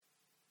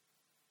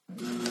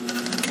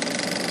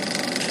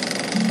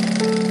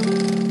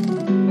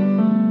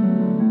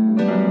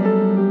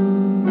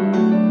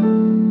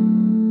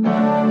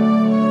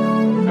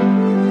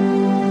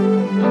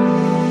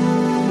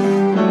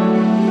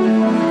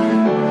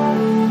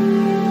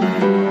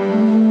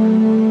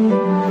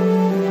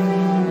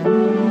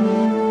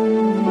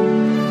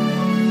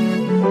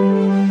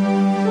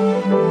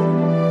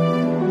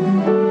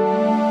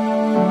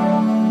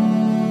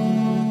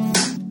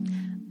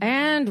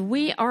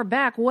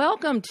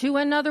Welcome to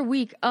another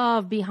week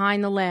of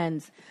Behind the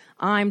Lens.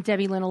 I'm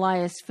Debbie Lynn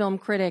Elias, film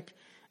critic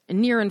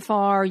near and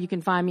far. You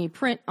can find me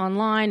print,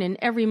 online, and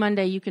every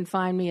Monday you can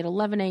find me at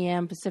 11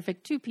 a.m.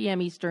 Pacific, 2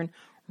 p.m. Eastern,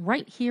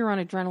 right here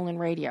on Adrenaline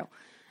Radio.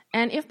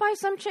 And if by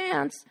some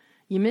chance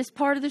you missed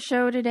part of the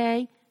show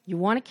today, you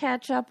want to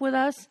catch up with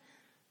us,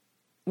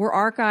 we're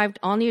archived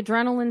on the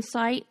Adrenaline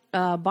site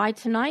by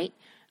tonight.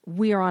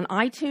 We are on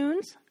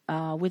iTunes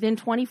within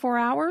 24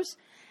 hours.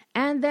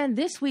 And then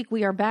this week,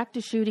 we are back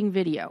to shooting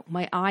video.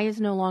 My eye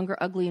is no longer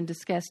ugly and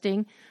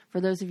disgusting.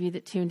 For those of you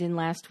that tuned in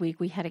last week,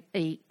 we had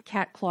a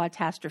cat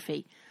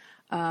claw-tastrophe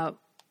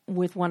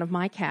with one of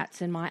my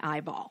cats in my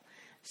eyeball.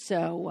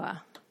 So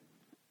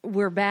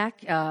we're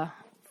back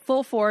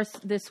full force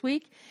this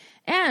week.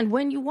 And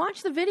when you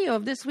watch the video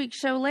of this week's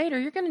show later,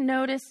 you're going to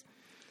notice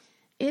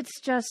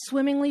it's just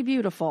swimmingly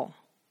beautiful.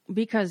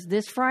 Because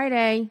this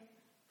Friday,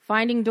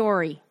 Finding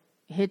Dory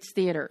hits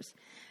theaters.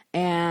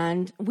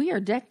 And we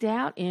are decked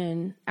out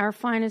in our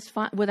finest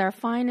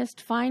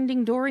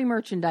Finding Dory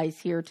merchandise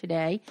here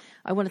today.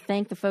 I want to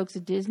thank the folks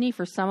at Disney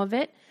for some of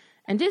it.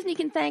 And Disney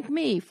can thank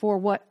me for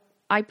what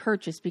I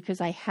purchased because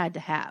I had to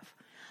have.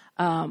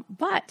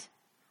 But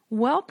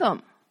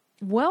welcome.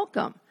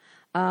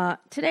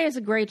 Today is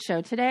a great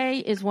show. Today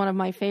is one of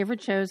my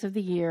favorite shows of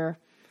the year.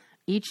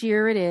 Each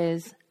year it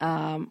is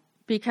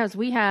because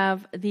we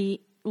have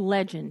the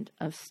legend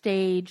of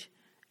stage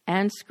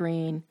and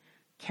screen,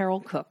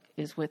 Carol Cook,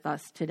 is with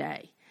us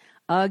today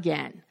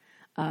again.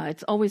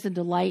 It's always a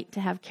delight to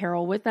have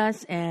Carol with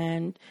us,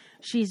 and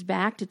she's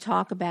back to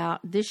talk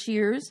about this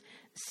year's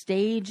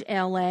Stage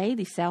LA,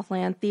 the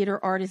Southland Theater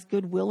Artist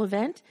Goodwill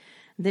event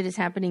that is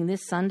happening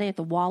this Sunday at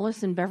the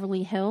Wallace in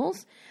Beverly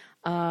Hills.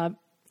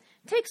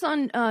 Takes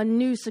on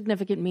new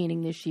significant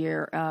meaning this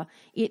year.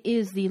 It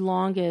is the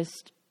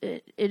oldest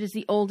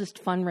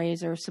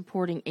fundraiser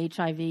supporting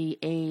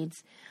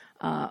HIV/AIDS.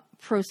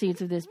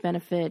 Proceeds of this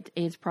benefit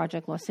AIDS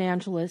Project Los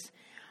Angeles.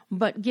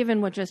 But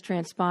given what just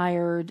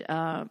transpired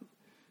for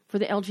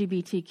the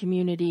LGBT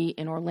community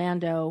in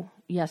Orlando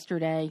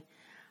yesterday,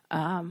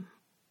 and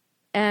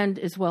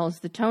as well as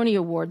the Tony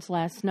Awards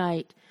last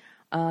night,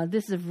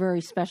 this is a very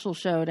special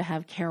show to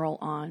have Carol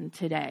on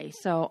today.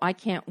 So I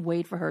can't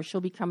wait for her. She'll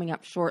be coming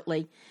up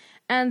shortly.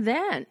 And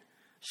then,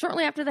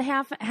 shortly after the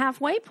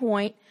halfway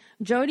point,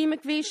 Jody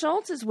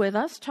McVie-Schultz is with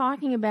us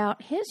talking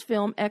about his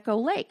film, Echo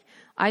Lake.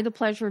 I had the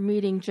pleasure of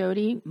meeting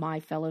Jody,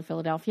 my fellow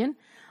Philadelphian,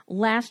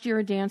 last year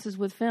at Dances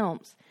with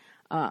Films.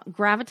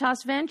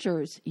 Gravitas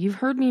Ventures. You've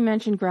heard me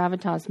mention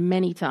Gravitas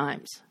many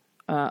times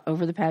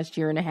over the past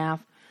year and a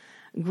half.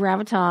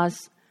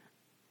 Gravitas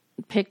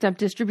picked up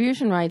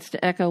distribution rights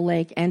to Echo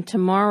Lake, and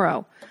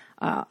tomorrow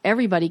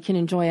everybody can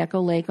enjoy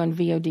Echo Lake on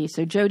VOD.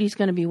 So Jody's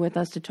going to be with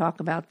us to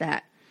talk about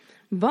that.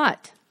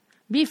 But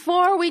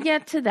before we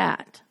get to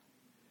that,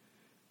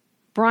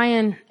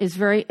 Brian is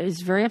very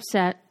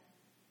upset.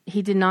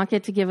 He did not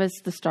get to give us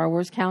the Star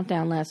Wars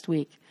countdown last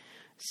week.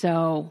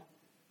 So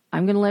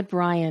I'm going to let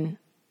Brian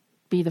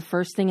be the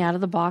first thing out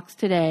of the box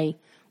today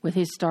with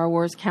his Star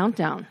Wars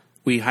countdown.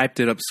 We hyped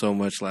it up so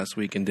much last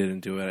week and didn't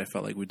do it. I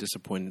felt like we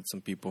disappointed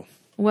some people.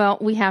 Well,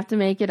 we have to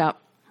make it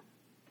up.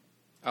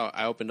 Oh,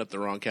 I opened up the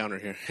wrong counter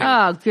here.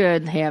 Oh,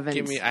 good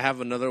heavens. I have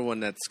another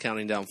one that's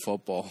counting down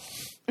football.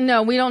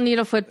 No, we don't need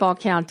a football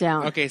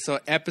countdown. Okay, so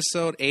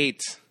episode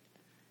 8,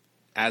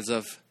 as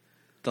of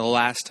the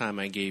last time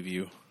I gave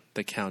you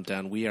the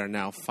countdown, we are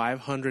now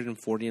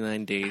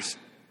 549 days,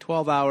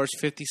 12 hours,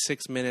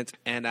 56 minutes,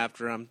 and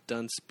after I'm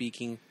done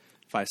speaking,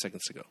 5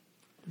 seconds to go.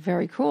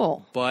 Very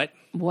cool. But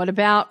what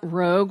about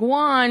Rogue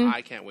One?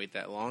 I can't wait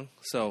that long.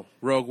 So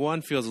Rogue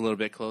One feels a little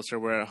bit closer.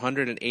 We're at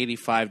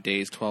 185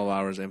 days, 12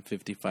 hours, and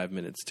 55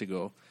 minutes to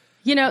go.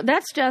 You know,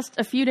 that's just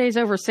a few days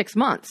over 6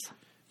 months.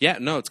 Yeah,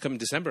 no, it's coming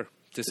December.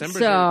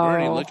 We're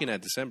already looking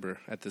at December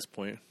at this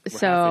point. We're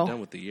halfway done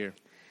with the year.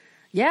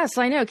 Yes,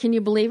 I know. Can you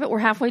believe it? We're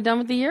halfway done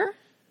with the year?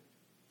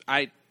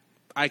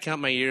 I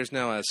count my years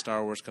now as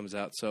Star Wars comes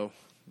out. So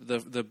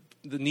the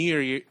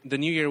new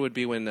year would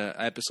be when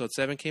Episode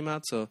 7 came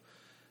out. So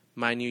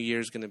my new year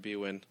is going to be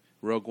when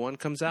Rogue One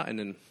comes out, and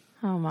then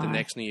the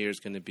next new year is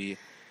going to be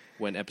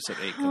when Episode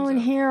 8 comes out. Oh,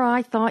 and here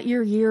I thought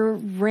your year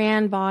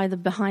ran by the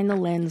behind the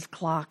lens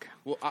clock.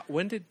 Well,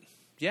 when did?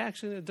 Yeah,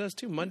 actually, it does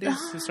too. Monday's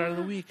the start of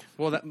the week.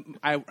 Well,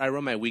 I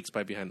run my weeks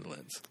by behind the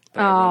lens.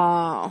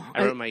 I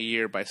run my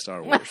year by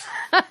Star Wars.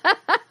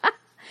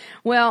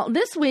 Well,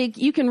 this week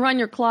you can run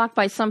your clock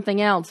by something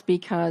else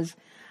because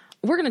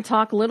we're going to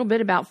talk a little bit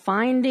about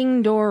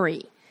Finding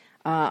Dory.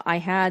 I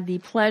had the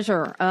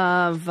pleasure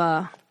of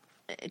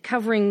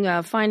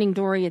covering Finding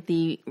Dory at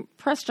the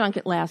press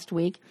junket last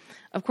week.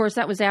 Of course,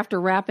 that was after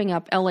wrapping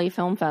up LA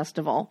Film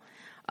Festival,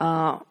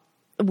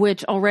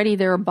 which already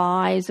there are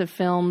buys of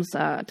films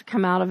to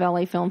come out of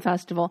LA Film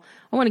Festival.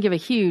 I want to give a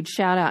huge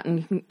shout out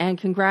and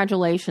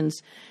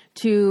congratulations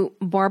to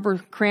Barbara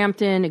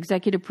Crampton,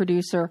 executive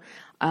producer,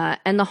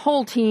 and the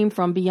whole team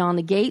from Beyond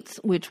the Gates,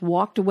 which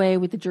walked away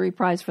with the jury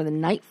prize for the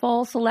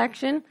Nightfall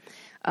selection.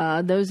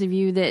 Those of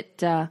you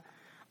that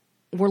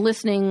were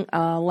listening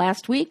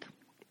last week,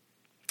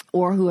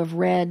 or who have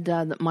read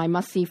my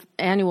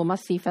annual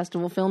Must-See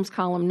Festival Films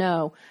column,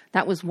 know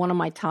that was one of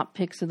my top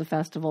picks of the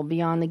festival.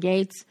 Beyond the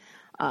Gates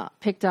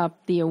picked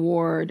up the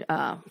award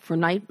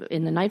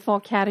in the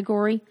Nightfall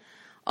category.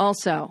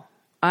 Also,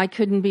 I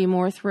couldn't be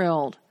more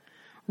thrilled.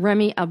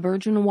 Remy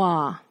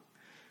Auberjonois,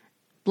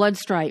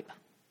 Bloodstripe,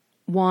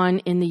 won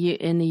in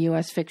the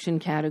U.S. fiction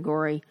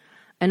category.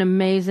 An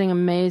amazing,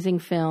 amazing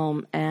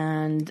film,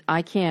 and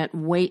I can't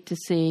wait to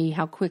see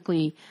how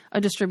quickly a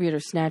distributor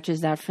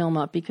snatches that film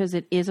up, because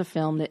it is a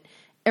film that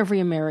every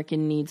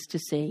American needs to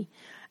see.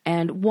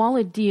 And while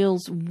it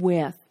deals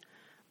with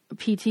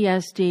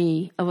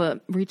PTSD of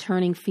a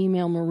returning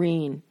female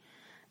Marine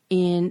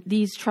in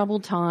these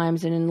troubled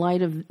times and in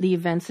light of the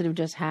events that have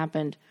just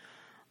happened,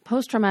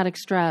 post-traumatic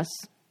stress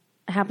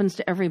happens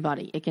to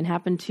everybody. It can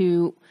happen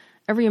to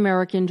every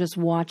American just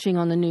watching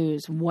on the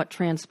news what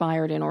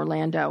transpired in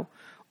Orlando,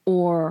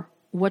 or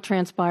what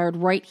transpired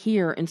right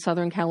here in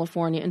Southern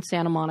California in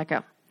Santa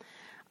Monica.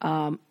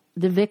 The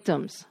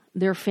victims,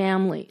 their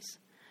families.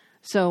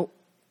 So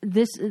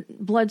this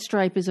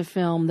Bloodstripe is a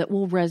film that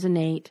will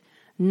resonate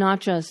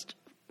not just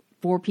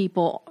for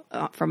people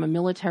from a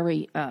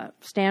military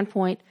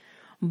standpoint,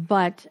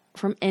 but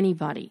from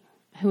anybody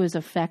who is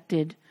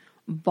affected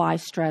by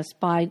stress,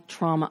 by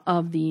trauma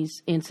of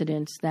these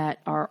incidents that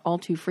are all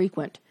too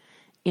frequent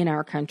in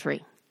our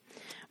country.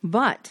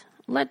 But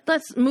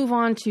let's move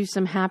on to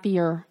some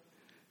happier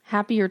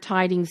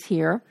tidings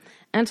here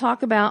and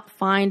talk about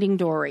Finding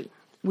Dory.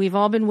 We've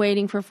all been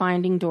waiting for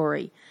Finding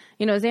Dory.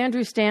 You know, as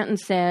Andrew Stanton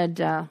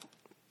said,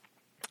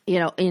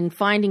 in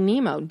Finding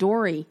Nemo,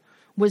 Dory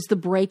was the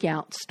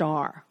breakout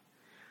star.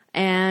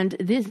 And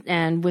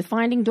with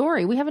Finding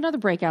Dory, we have another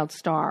breakout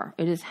star.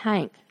 It is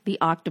Hank, the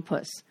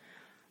octopus,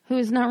 who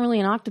is not really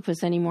an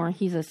octopus anymore.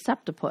 He's a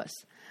septopus.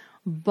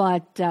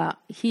 But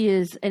he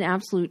is an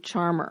absolute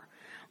charmer.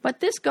 But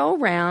this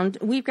go-round,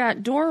 we've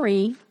got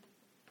Dory,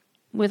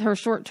 with her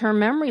short-term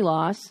memory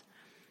loss,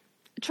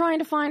 trying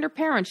to find her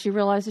parents. She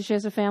realizes she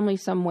has a family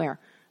somewhere.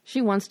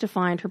 She wants to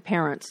find her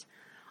parents.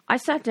 I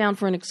sat down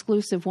for an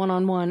exclusive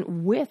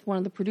one-on-one with one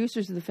of the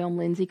producers of the film,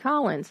 Lindsay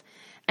Collins,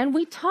 and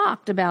we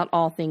talked about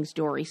all things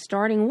Dory,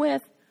 starting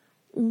with,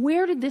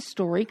 where did this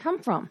story come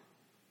from?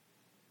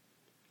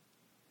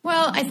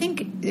 Well, I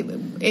think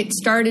it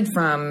started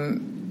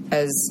from,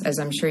 as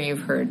I'm sure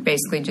you've heard,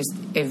 basically just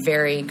a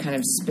very kind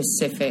of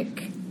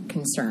specific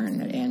concern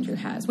that Andrew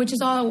has, which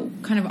is all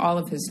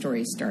of his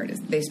stories start.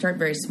 They start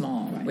very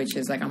small, right. Which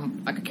is like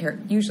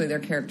usually they're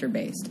character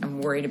based.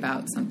 I'm worried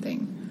about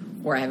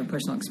something, or I have a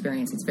personal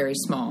experience. It's very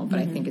small, but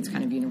I think it's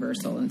kind of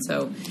universal, and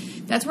so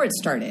that's where it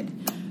started.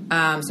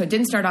 So it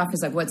didn't start off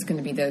as like what's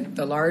going to be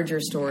the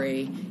larger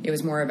story. It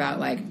was more about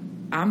like,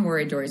 I'm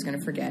worried Dory's going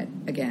to forget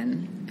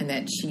again, and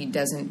that she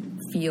doesn't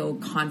feel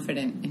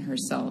confident in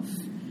herself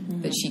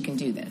that she can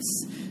do this.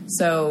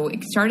 So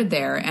it started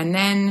there, and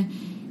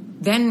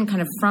then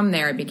kind of from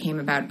there it became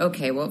about,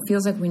 okay, well, it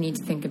feels like we need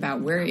to think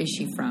about where is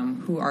she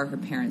from, who are her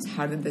parents,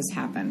 how did this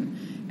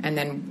happen, and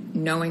then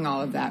knowing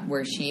all of that,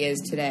 where she is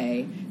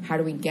today, how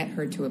do we get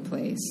her to a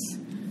place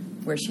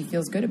where she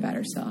feels good about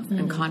herself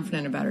and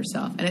confident about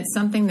herself. And it's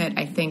something that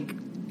I think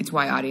it's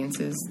why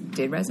audiences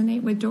did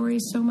resonate with Dory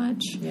so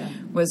much,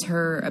 was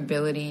her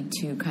ability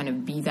to kind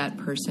of be that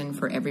person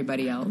for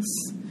everybody else.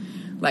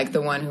 Like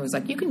the one who was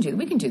like, we can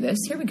do this,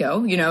 here we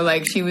go. You know,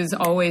 like she was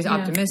always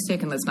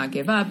optimistic and let's not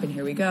give up and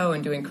here we go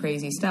and doing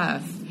crazy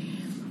stuff.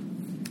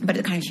 But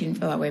she didn't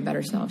feel that way about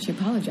herself. She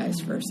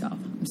apologized for herself.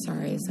 I'm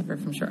sorry, I suffer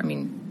from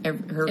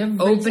her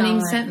opening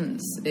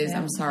sentence is,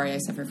 I'm sorry, I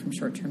suffer from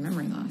short-term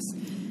memory loss.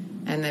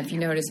 And if you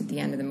notice at the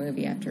end of the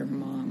movie, after her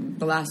mom,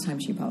 the last time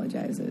she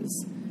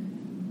apologizes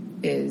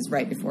is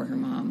right before her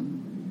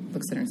mom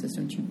looks at her and says,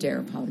 don't you dare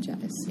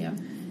apologize. Yeah.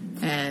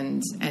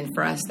 And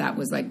for us, that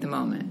was like the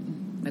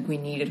moment. Like we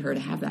needed her to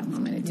have that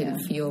moment. It didn't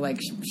feel like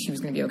she was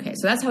going to be okay.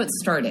 So that's how it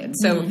started.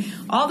 So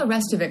all the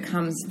rest of it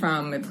comes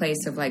from a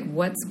place of like,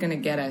 what's going to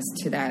get us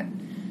to that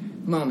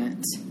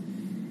moment?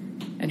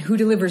 And who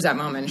delivers that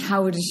moment?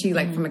 How does she,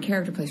 like, from a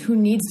character place, who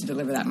needs to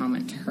deliver that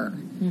moment to her?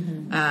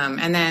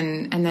 And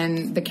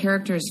then the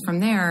characters from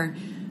there,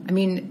 I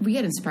mean, we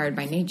get inspired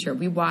by nature.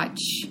 We watch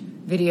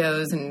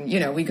videos and,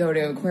 we go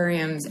to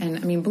aquariums. And,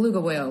 I mean, beluga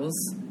whales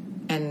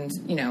and,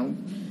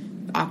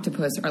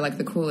 octopus are, like,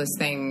 the coolest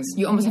things.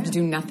 You almost have to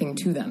do nothing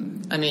to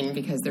them. I mean,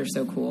 because they're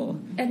so cool.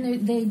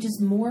 And they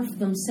just morph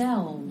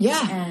themselves.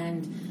 Yeah.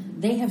 And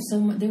they have so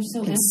much, they're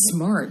so...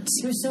 smart.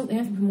 They're so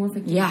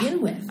anthropomorphic to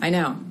begin with. I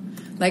know.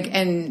 Like,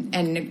 and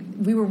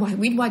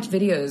we'd watch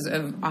videos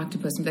of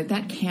octopus and be like,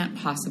 that can't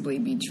possibly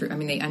be true. I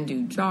mean, they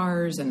undo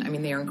jars, and I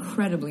mean, they are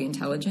incredibly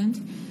intelligent.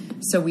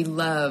 So we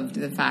loved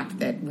the fact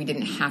that we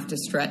didn't have to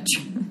stretch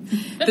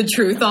the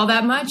truth all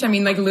that much. I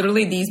mean, like,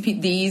 literally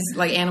these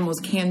like animals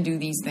can do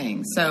these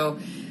things. So,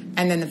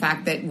 and then the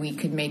fact that we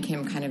could make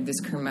him kind of this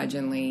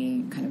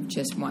curmudgeonly, kind of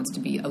just wants to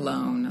be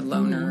alone, a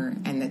loner,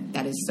 and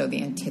that is so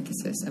the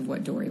antithesis of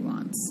what Dory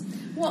wants.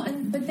 Well,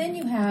 but then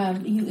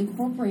you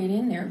incorporate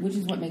in there, which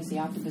is what makes the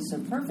octopus so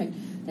perfect,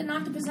 that an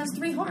octopus has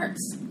 3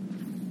 hearts.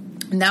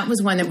 And that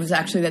was one that was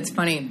actually, that's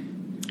funny.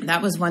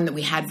 That was one that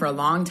we had for a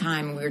long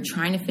time, and we were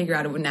trying to figure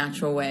out a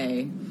natural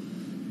way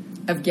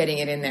of getting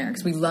it in there,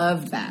 because we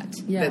loved that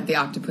the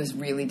octopus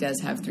really does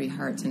have 3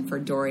 hearts, and for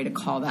Dory to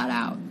call that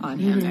out on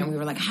him. And we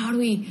were like, how do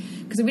we,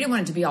 because we didn't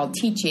want it to be all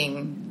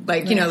teaching,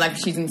 like, you know, like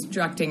she's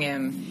instructing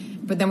him.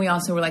 But then we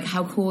also were like,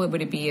 how cool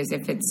would it be as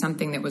if it's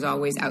something that was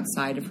always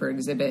outside of her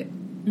exhibit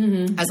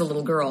as a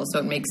little girl, so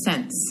it makes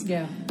sense.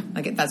 Yeah.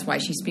 Like, that's why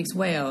she speaks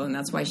whale, and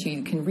that's why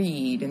she can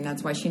read, and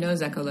that's why she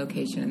knows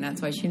echolocation, and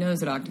that's why she knows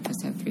that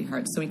octopus have 3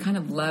 hearts. So we kind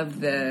of loved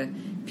the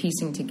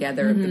piecing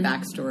together of the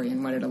backstory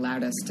and what it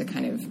allowed us to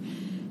kind of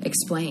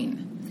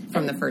explain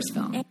from the first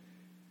film.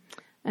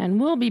 And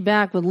we'll be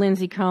back with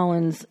Lindsay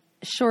Collins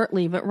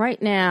shortly, but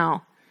right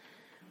now,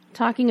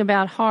 talking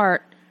about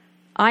heart,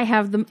 I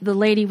have the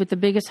lady with the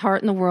biggest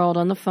heart in the world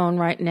on the phone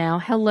right now.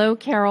 Hello,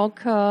 Carol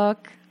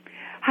Cook.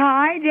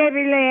 Hi,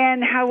 Debbie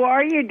Lynn. How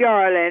are you,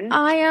 darling?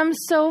 I am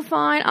so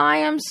fine. I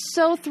am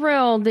so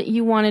thrilled that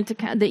you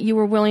that you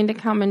were willing to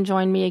come and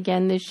join me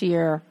again this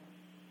year.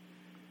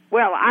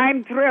 Well,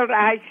 I'm thrilled.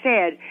 I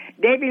said,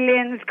 Debbie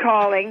Lynn's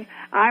calling.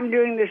 I'm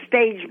doing the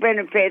stage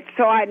benefits,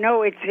 so I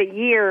know it's a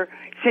year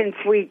since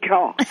we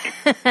talked.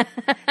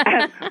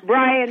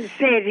 Brian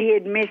said he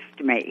had missed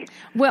me.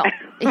 Well,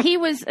 he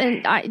was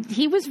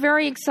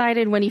very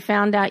excited when he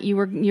found out you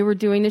were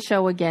doing the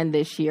show again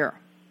this year.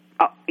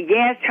 Oh,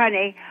 yes,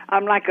 honey.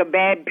 I'm like a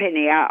bad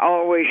penny. I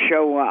always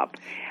show up.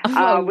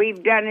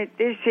 We've done it.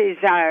 This is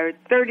our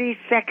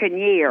 32nd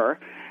year,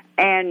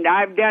 and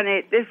I've done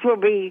it. This will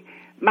be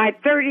my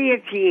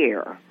 30th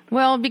year.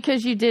 Well,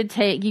 because you did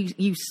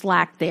you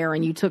slacked there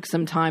and you took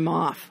some time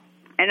off.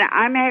 And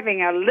I'm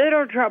having a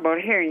little trouble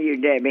hearing you,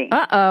 Debbie.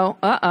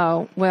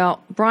 Uh-oh.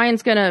 Well,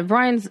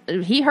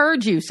 he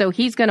heard you, so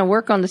he's going to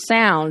work on the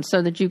sound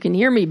so that you can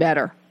hear me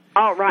better.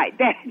 All right.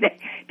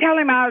 Tell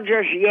him I'll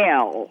just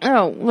yell.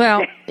 Oh,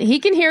 well, he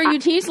can hear you.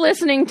 He's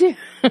listening to.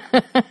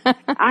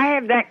 I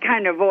have that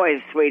kind of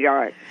voice,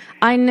 sweetheart.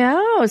 I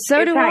know.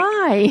 So do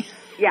I.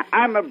 Yeah,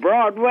 I'm a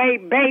Broadway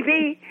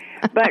baby,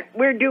 but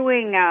we're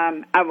doing,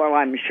 well,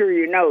 I'm sure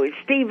you know,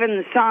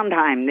 Stephen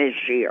Sondheim this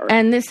year.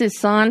 And this is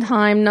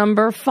Sondheim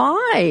number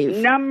 5.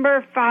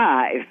 Number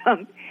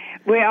 5.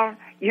 Well,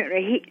 you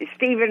know,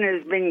 Stephen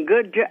has been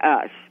good to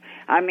us.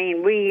 I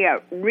mean, we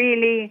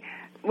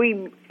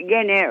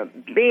get a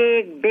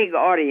big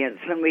audience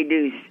when we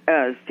do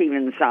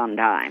Stephen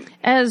Sondheim.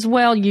 As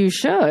well you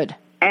should.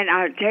 And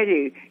I'll tell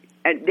you,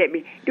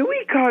 Debbie, do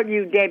we call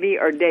you Debbie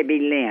or Debbie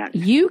Lynn?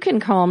 You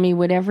can call me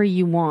whatever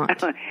you want.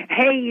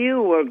 Hey,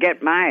 you will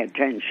get my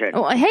attention.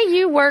 Oh, hey,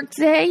 you works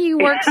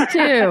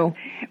too.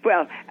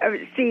 Well,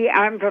 see,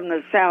 I'm from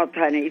the South,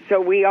 honey, so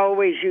we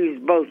always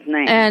use both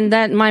names. And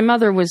that my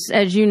mother was,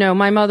 as you know,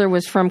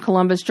 was from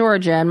Columbus,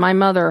 Georgia, and my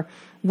mother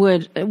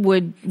would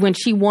when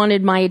she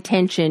wanted my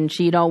attention,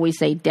 she'd always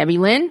say, Debbie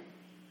Lynn?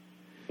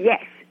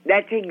 Yes,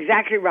 that's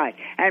exactly right.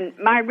 And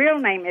my real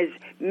name is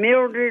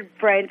Mildred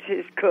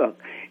Frances Cook.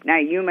 Now,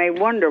 you may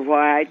wonder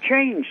why I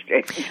changed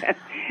it.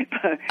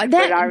 But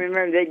I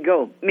remember they'd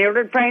go,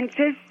 Mildred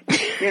Frances,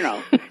 you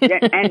know,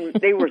 and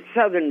they were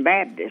Southern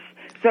Baptists.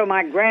 So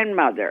my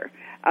grandmother,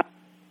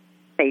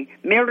 say,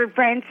 Mildred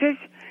Frances,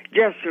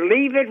 just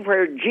leave it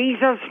where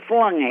Jesus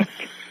flung it.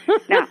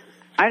 Now,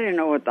 I didn't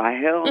know what the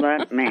hell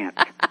that meant.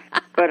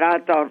 But I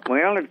thought,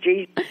 well, if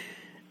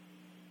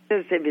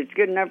it's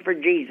good enough for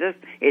Jesus,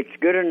 it's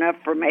good enough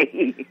for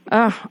me.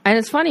 And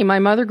it's funny, my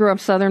mother grew up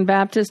Southern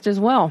Baptist as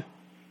well.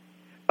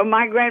 Oh,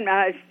 my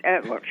grandma,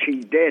 well,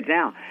 she's dead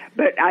now,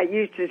 but I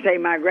used to say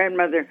my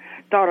grandmother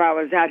thought I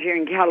was out here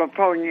in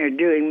California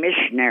doing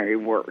missionary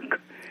work.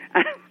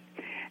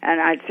 And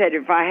I said,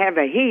 if I have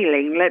a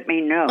healing, let me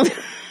know.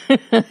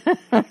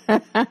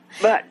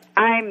 But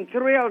I'm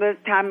thrilled this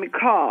time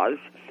because,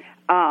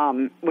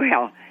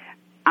 well,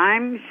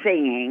 I'm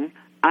singing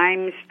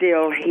I'm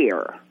Still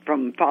Here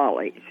from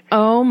Follies.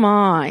 Oh,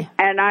 my.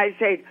 And I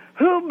said,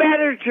 who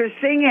better to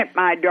sing it,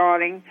 my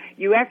darling?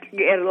 You have to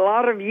get a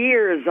lot of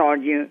years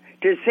on you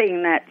to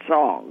sing that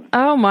song.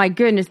 Oh, my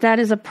goodness. That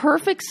is a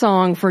perfect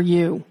song for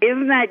you.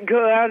 Isn't that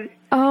good?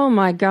 Oh,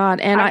 my God.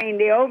 And I mean,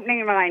 the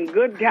opening line,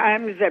 good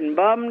times and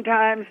bum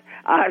times,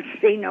 I've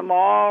seen them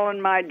all,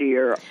 and my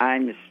dear,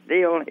 I'm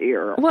still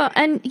here. Well,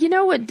 and you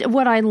know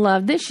what I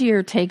love? This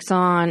year takes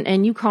on,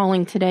 and you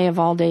calling today of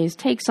all days,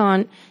 takes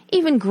on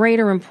even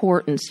greater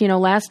importance. You know,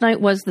 last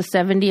night was the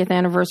 70th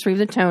anniversary of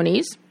the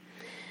Tonys.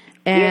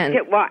 And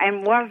yes,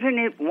 and wasn't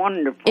it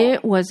wonderful?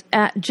 It was.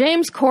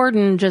 James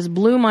Corden just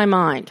blew my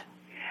mind.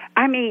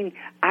 I mean,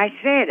 I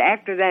said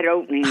after that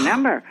opening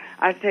number,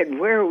 I said,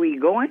 "Where are we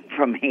going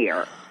from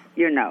here?"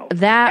 You know,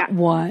 that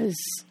was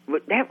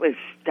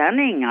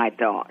stunning. I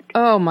thought.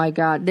 Oh my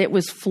God, it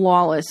was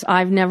flawless.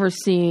 I've never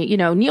seen.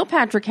 Neil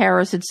Patrick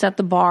Harris had set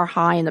the bar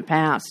high in the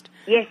past.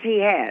 Yes, he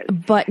has.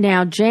 But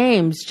now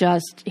James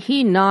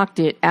he knocked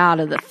it out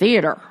of the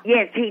theater.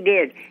 Yes, he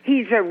did.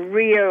 He's a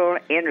real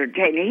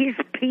entertainer. He's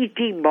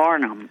P.T.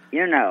 Barnum.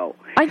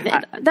 I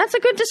think that's a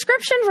good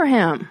description for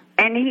him.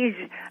 And he's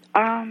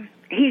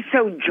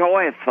so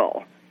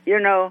joyful.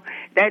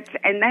 That's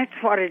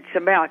what it's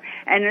about,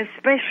 and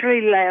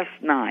especially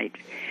last night.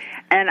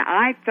 And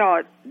I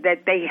thought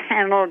that they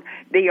handled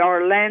the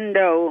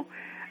Orlando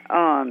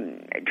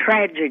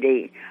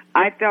tragedy.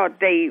 I thought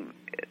they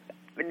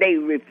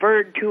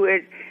referred to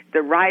it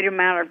the right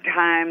amount of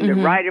time, the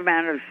right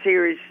amount of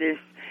seriousness.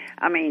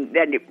 I mean,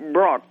 that it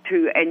brought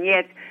to, and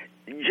yet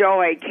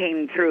joy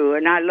came through.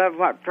 And I love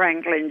what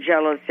Frank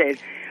Langella said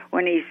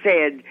when he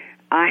said,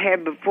 "I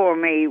have before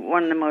me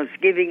one of the most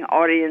giving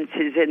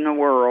audiences in the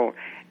world,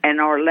 and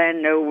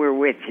Orlando, we're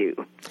with you."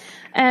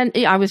 And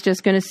I was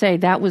just going to say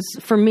that was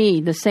for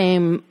me the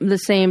same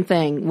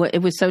thing.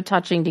 It was so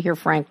touching to hear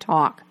Frank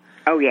talk.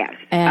 Oh yes,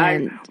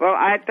 and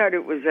I thought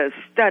it was a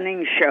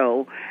stunning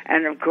show,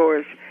 and of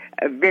course,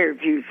 very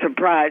few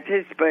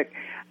surprises, but.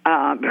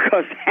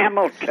 Because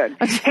Hamilton.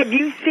 Have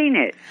you seen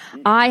it?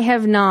 I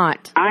have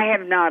not. I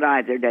have not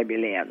either, Debbie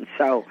Lynn.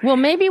 So, well,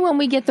 maybe when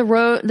we get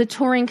the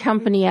touring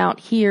company out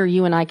here,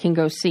 you and I can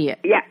go see it.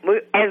 Yeah,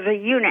 as a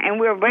unit, and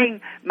we'll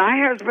bring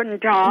my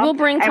husband Tom. We'll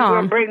bring Tom.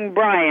 And we'll bring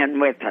Brian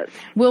with us.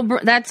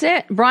 That's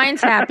it.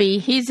 Brian's happy.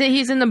 He's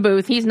in the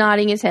booth. He's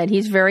nodding his head.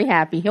 He's very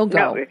happy. He'll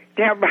go. No,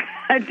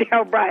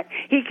 tell Brian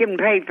he can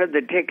pay for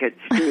the tickets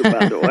too.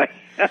 By the way.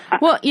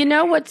 Well,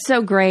 what's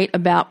so great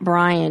about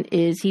Brian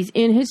is he's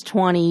in his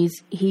 20s,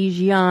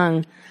 he's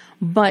young,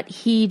 but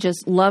he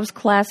just loves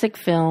classic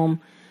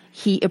film.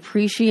 He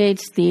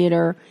appreciates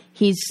theater.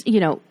 He's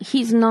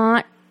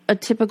not a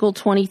typical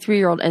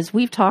 23-year-old, as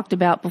we've talked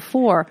about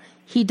before.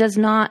 He does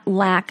not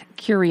lack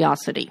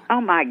curiosity.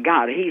 Oh, my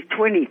God, he's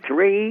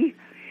 23?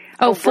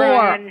 Oh,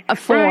 Brian,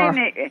 four.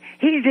 Brian,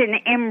 he's an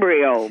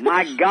embryo.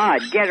 My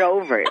God, get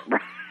over it,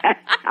 Brian.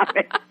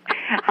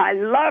 I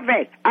love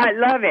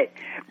it.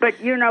 But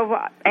you know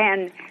what?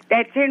 And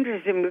that's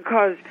interesting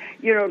because,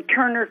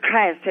 Turner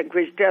Classic,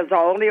 which does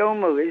all the old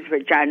movies,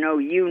 which I know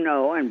you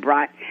know, and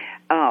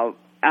Bob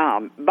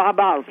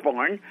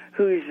Osborne,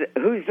 who's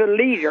the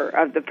leader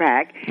of the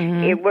pack,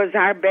 it was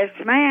our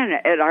best man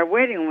at our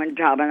wedding one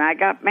time, and I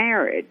got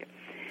married.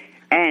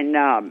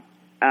 And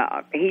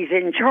he's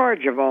in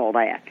charge of all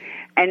that.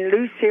 And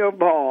Lucille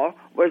Ball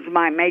was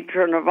my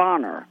matron of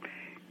honor.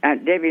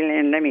 Debbie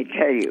Lynn, let me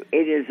tell you,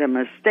 it is a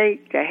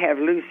mistake to have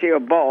Lucille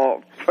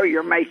Ball for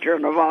your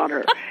matron of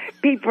honor.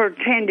 People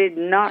tended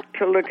not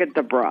to look at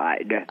the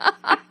bride.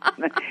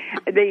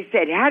 They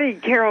said, "How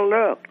did Carol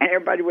look?" And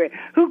everybody went,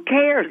 "Who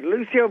cares?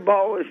 Lucille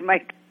Ball was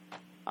matron."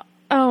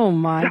 Oh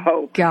my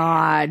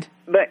God!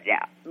 But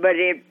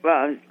it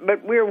was.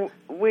 But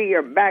we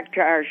are back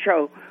to our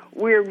show.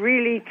 We're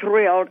really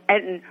thrilled,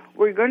 and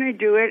we're going to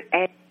do it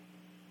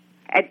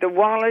at the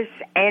Wallace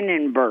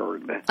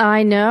Annenberg.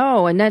 I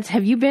know, and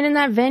have you been in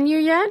that venue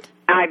yet?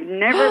 I've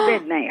never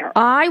been there.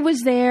 I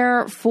was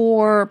there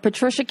for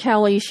Patricia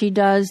Kelly. She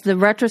does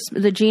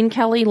the Gene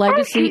Kelly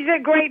Legacy. Oh, she's a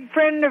great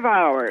friend of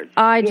ours.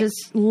 I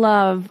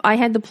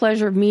had the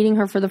pleasure of meeting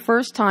her for the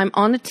first time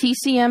on the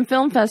TCM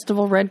Film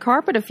Festival red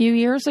carpet a few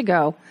years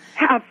ago.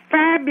 How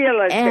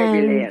fabulous,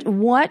 and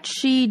what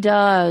she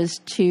does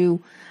to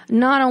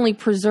not only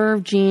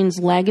preserve Gene's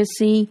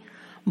legacy,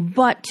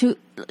 but to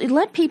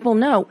let people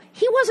know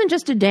he wasn't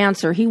just a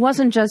dancer. He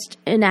wasn't just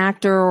an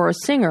actor or a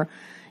singer.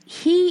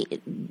 He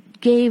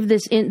gave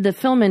the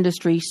film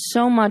industry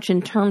so much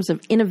in terms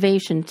of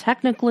innovation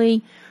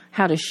technically,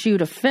 how to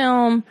shoot a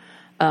film,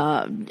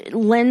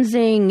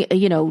 lensing,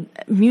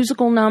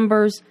 musical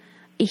numbers.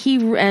 She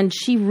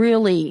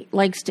really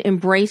likes to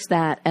embrace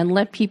that and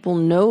let people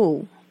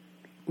know,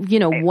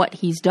 what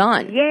he's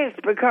done. Yes,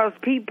 because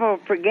people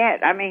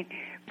forget. I mean,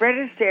 Fred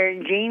Astaire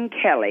and Gene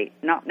Kelly,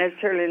 not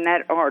necessarily in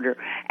that order,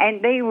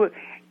 and they were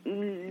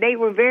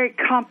very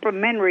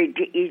complimentary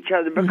to each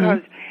other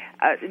because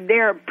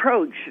their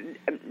approach,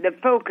 the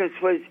focus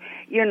was,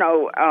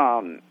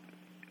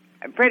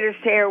 Fred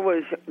Astaire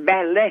was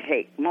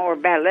more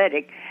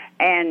balletic,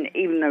 and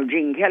even though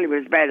Gene Kelly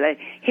was balletic,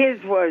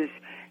 his was,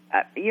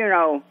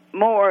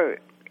 more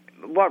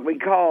what we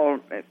call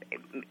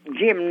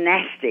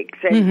gymnastics,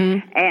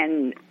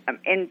 and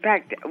in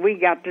fact, we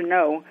got to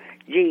know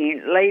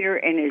Gene later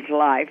in his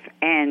life,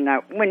 and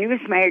when he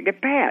was married to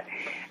Pat,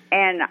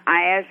 and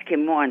I asked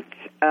him once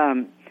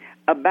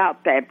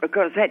about that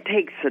because that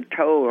takes a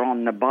toll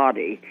on the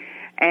body,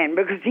 and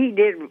because he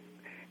did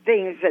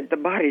things that the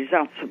body's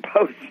not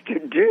supposed to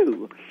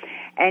do,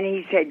 and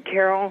he said,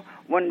 "Carol,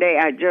 one day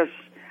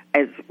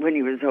when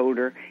he was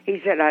older, he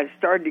said I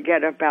started to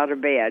get up out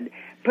of bed,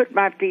 put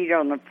my feet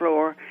on the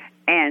floor,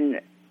 and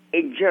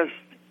it just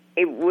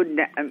it wouldn't,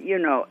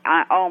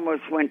 I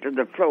almost went to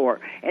the floor.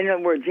 In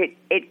other words,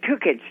 it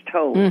took its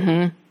toll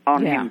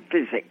on him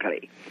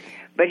physically.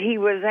 But he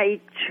was a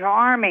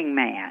charming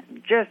man,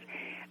 just,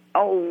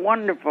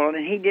 wonderful,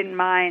 and he didn't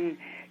mind,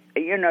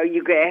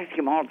 you could ask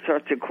him all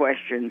sorts of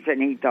questions,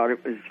 and he thought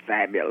it was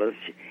fabulous.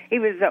 He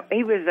was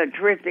a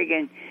terrific,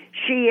 and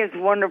she is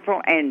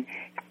wonderful, and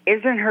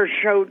isn't her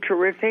show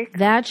terrific?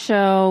 That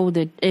show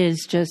that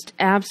is just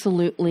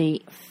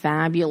absolutely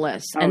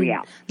fabulous. And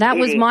yeah. That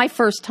was my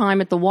first time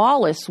at the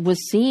Wallace, was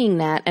seeing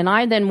that, and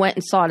I then went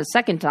and saw it a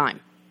second time.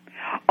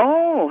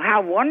 Oh,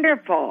 how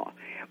wonderful.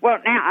 Well,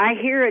 now, I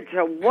hear it's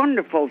a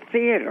wonderful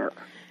theater.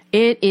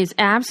 It is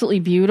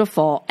absolutely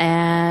beautiful,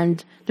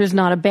 and there's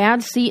not a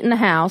bad seat in the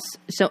house,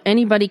 so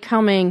anybody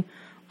coming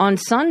on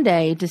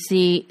Sunday to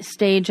see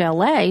Stage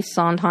LA,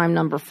 Sondheim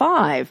number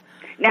 5.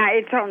 Now,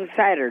 it's on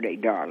Saturday,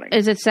 darling.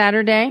 Is it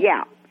Saturday?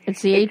 Yeah.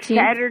 It's the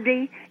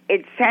 18th?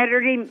 It's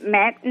Saturday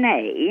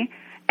matinee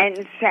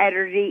and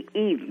Saturday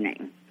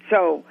evening.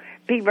 So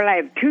people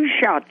have 2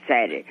 shots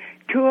at it,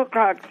 2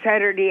 o'clock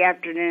Saturday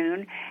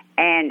afternoon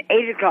and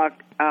 8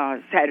 o'clock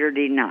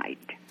Saturday night.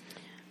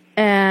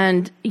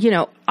 And,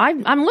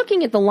 I'm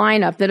looking at the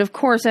lineup that, of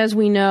course, as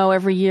we know,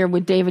 every year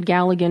with David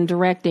Galligan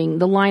directing,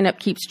 the lineup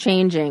keeps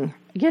changing.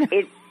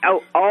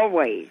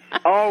 Always.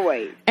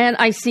 And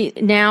I see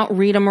now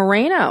Rita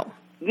Moreno.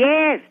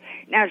 Yes.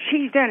 Now,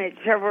 she's done it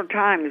several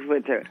times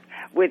with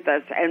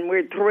us, and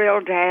we're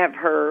thrilled to have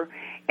her.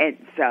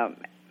 It's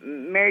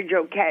Mary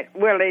Jo Cat.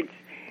 Well, it's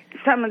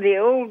some of the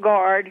old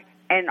guard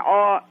and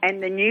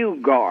the new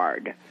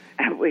guard,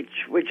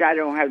 which I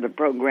don't have the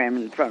program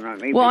in front of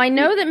me. Well, I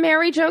know that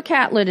Mary Jo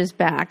Catlett is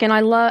back, and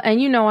I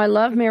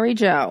love Mary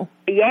Jo.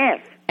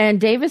 Yes. And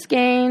Davis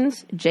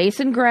Gaines,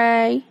 Jason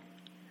Gray.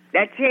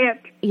 That's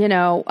it.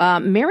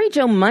 Mary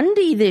Jo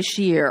Mundy this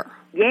year.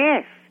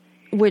 Yes.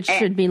 Which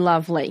should be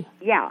lovely.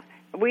 Yeah.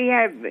 We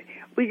have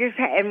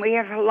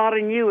a lot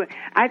of new.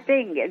 I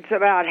think it's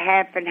about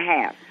half and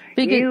half.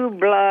 New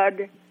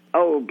blood,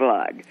 old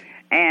blood.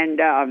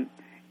 And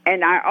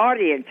our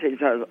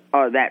audiences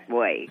are that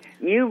way.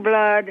 New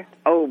blood,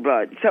 old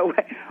blood. So,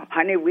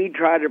 honey, we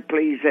try to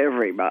please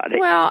everybody.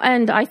 Well,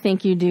 and I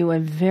think you do a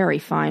very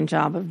fine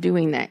job of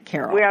doing that,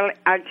 Carol. Well,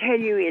 I tell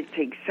you, it's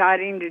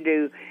exciting to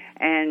do.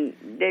 And,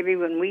 Debbie,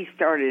 when we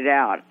started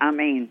out,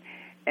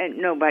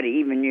 nobody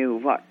even knew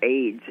what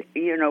AIDS,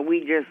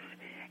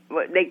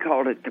 they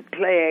called it the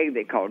plague,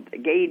 they called it the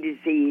gay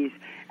disease,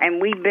 and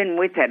we've been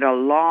with it a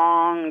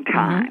long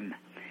time,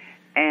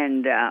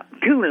 and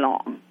too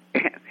long.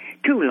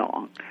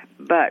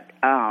 But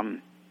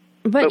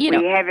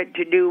we have it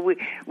to do.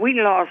 We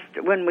lost,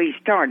 when we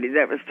started,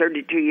 that was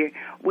 32 years,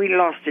 we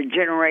lost a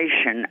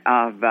generation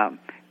of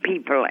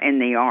people in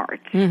the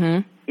arts.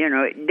 Mm-hmm.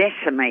 It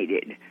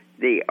decimated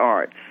the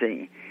arts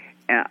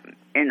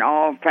in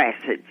all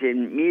facets,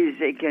 in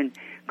music and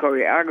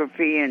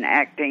choreography and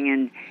acting,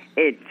 and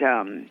it.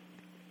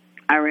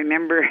 I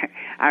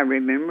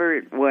remember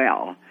it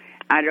well.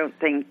 I don't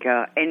think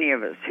any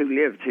of us who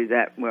lived through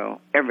that will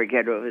ever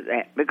get over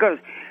that, because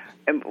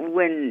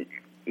when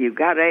you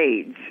got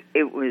AIDS,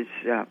 it was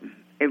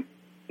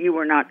you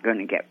were not going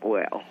to get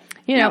well.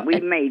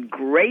 We made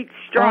great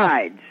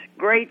strides.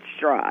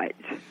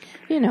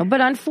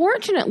 But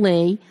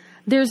unfortunately,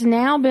 there's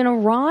now been a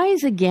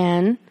rise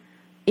again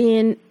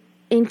in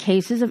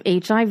cases of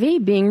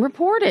HIV being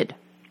reported.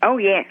 Oh,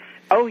 yes.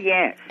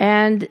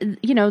 And,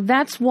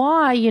 that's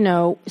why,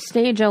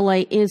 Stage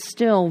LA is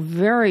still a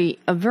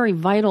very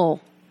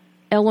vital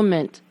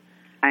element.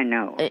 I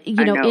know.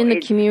 In the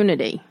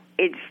community.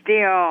 It's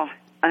still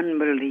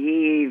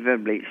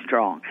unbelievably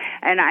strong.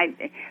 And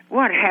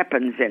what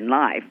happens in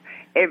life,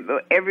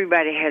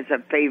 everybody has a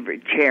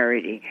favorite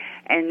charity.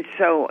 And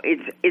so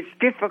it's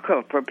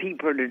difficult for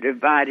people to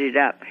divide it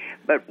up,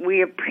 but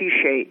we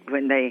appreciate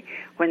when they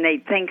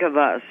think of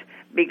us,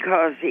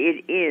 because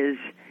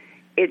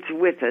it's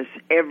with us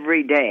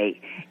every day.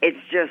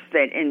 It's just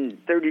that in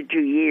 32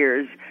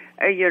 years,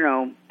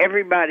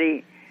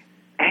 everybody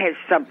has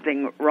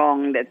something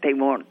wrong that they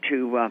want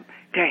to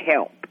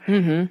help,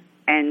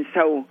 and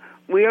so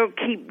we'll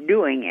keep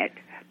doing it.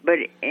 But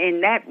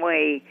in that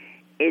way,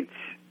 it's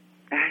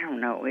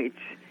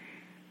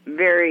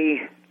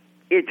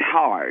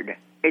hard.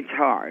 It's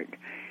hard.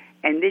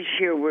 And this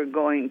year we're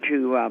going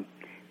to,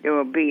 there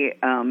will be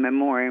a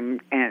memoriam,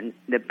 and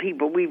the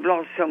people, we've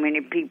lost so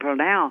many people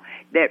now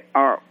that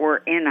were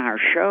in our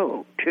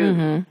show, too.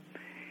 Mm-hmm.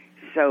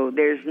 So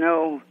there's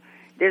no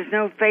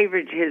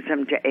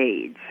favoritism to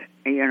AIDS,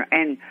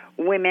 and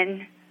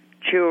women,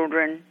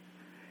 children,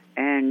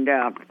 and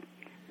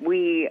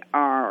we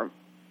are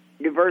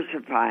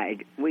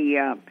diversified. We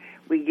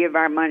give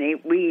our money.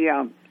 We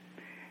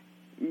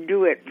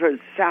do it for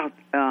South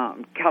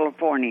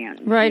Californians.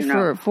 Right,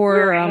 for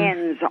we're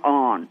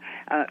hands-on.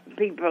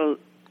 People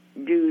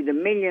do the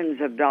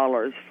millions of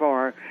dollars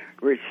for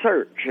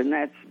research, and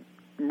that's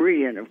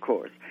brilliant, of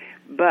course.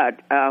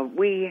 But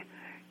we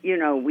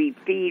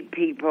feed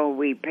people,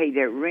 we pay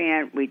their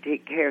rent, we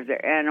take care of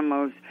their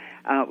animals,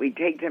 we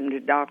take them to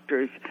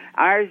doctors.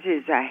 Ours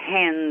is a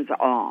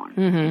hands-on.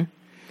 Mm-hmm.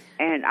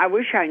 and I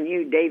wish I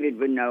knew David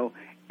would know.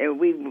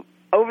 We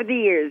over the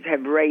years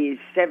have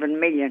raised $7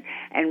 million,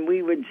 and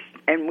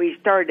we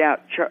started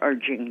out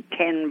charging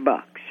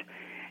 $10.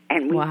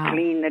 And we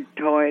cleaned the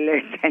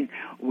toilets, and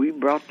we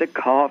brought the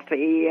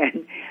coffee,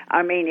 and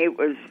I mean, it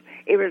was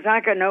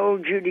like an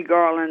old Judy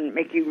Garland,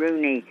 Mickey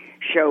Rooney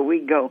show.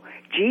 We'd go,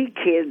 gee,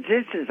 kids,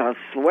 this is a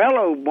swell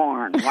old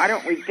barn. Why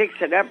don't we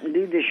fix it up and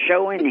do the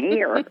show in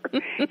here?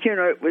 You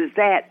know, it was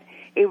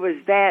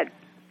that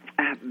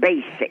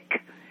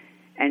basic.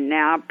 And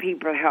now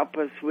people help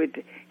us with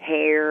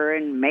hair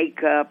and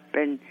makeup,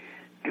 and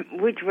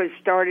which was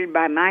started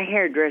by my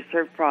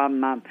hairdresser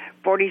from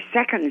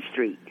 42nd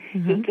Street.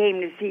 Mm-hmm. He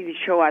came to see the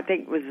show, I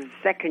think it was the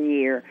second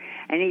year,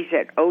 and he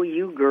said, oh,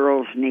 you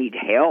girls need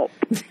help.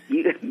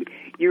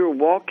 You're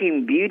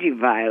walking beauty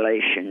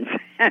violations.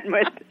 And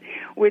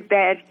with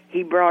that,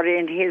 he brought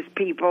in his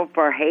people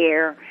for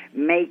hair,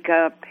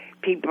 makeup,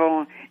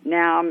 people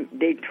now,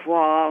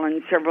 D'Etoile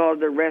and several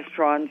other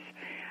restaurants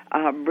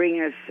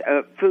bring us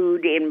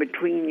food in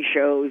between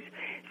shows.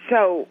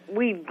 So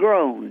we've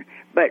grown,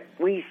 but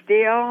we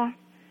still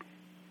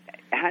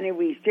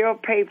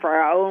pay for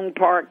our own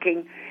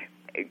parking.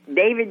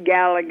 David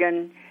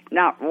Galligan,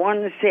 not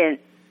 1 cent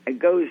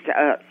goes to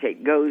us.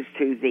 It goes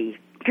to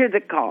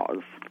the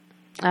cause.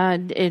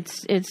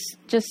 It's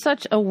just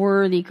such a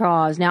worthy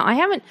cause. Now,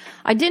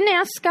 I didn't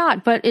ask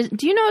Scott, but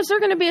do you know, is there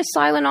going to be a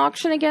silent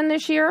auction again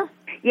this year?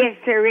 Yes,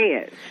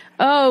 there is.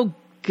 Oh,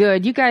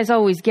 good. You guys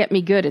always get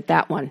me good at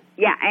that one.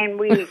 Yeah, and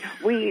we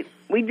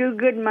do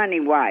good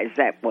money-wise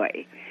that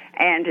way.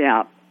 And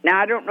now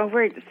I don't know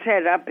where it's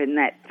set up in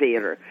that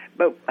theater,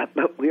 but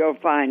we'll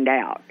find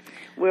out.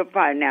 We'll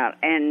find out.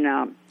 And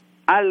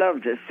I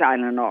love the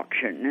silent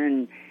auction,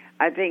 and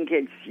I think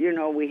it's, you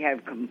know, we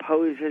have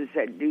composers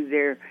that do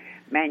their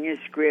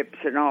manuscripts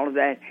and all of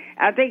that.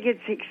 I think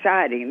it's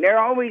exciting. There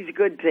are always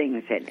good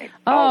things in it.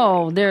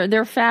 Oh,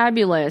 they're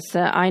fabulous.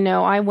 I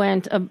know. I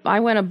went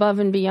above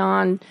and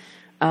beyond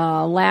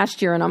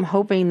last year, and I'm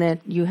hoping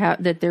that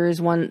that there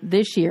is one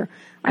this year.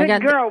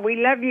 Good girl. We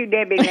love you,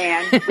 Debbie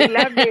Lynn. We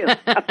love you.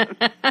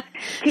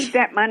 Keep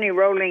that money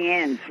rolling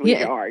in,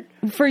 sweetheart.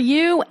 Yeah, for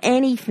you,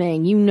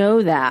 anything. You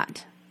know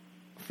that.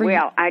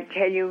 I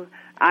tell you,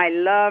 I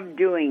love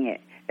doing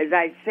it. As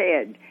I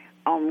said,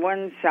 on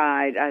one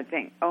side, I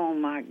think, oh,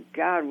 my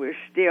God, we're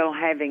still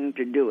having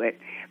to do it.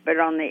 But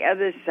on the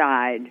other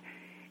side,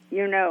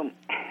 you know,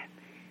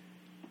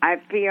 I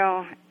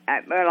feel,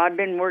 I've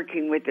been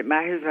working with it.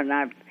 My husband and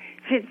I,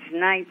 since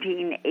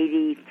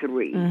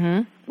 1983.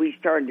 Mm-hmm. We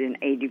started in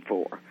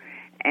 84.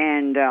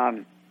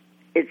 And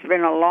it's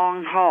been a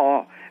long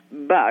haul,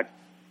 but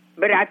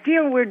I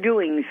feel we're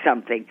doing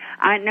something.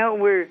 I know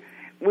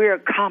we're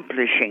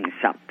accomplishing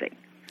something.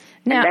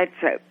 Now, and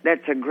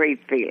that's a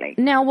great feeling.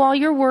 Now, while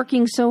you're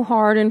working so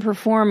hard and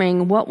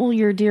performing, what will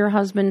your dear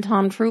husband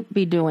Tom Troop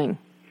be doing?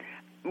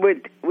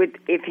 With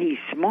if he's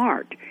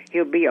smart,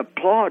 he'll be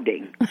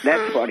applauding.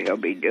 That's what he'll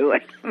be doing.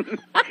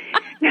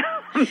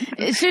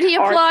 Should he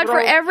applaud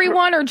for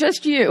everyone or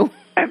just you?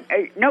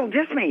 No,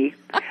 just me.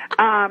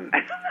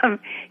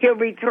 He'll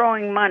be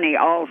throwing money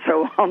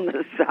also on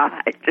the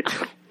side.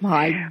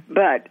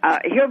 But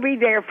he'll be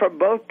there for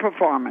both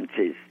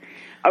performances.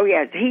 Oh,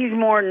 yes, he's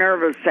more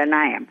nervous than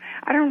I am.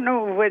 I don't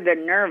know whether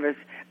nervous,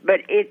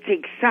 but it's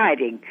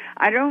exciting.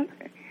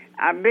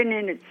 I've been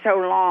in it so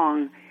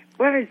long.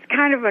 Well, it's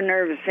kind of a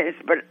nervousness,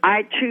 but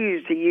I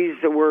choose to use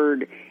the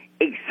word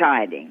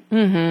exciting.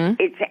 Mm-hmm.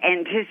 It's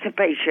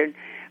anticipation,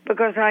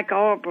 because like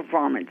all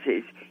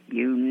performances,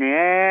 you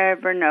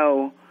never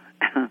know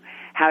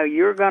how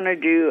you're going to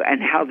do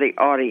and how the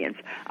audience.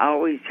 I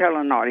always tell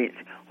an audience,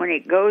 when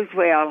it goes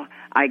well,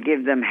 I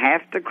give them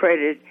half the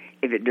credit.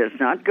 If it does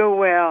not go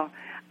well,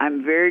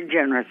 I'm very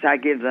generous. I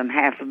give them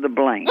half of the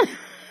blame.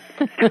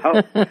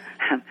 So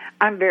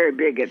I'm very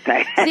big at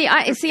that.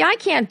 See, I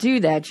can't do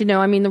that. You know,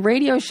 I mean, the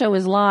radio show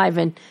is live,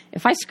 and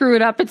if I screw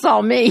it up, it's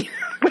all me.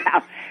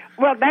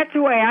 Well, that's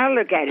the way I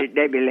look at it,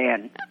 Debbie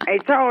Lynn.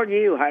 It's all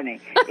you, honey.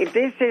 If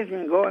this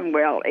isn't going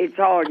well, it's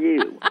all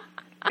you.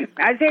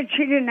 I said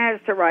she didn't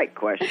ask the right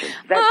questions.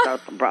 That's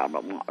what the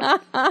problem was.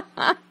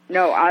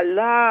 No, I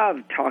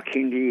love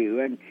talking to you,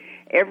 and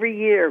every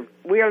year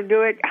we'll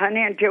do it,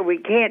 honey, until we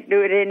can't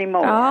do it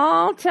anymore.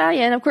 I'll tell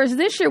you. And, of course,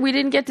 this year we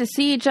didn't get to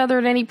see each other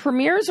at any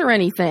premieres or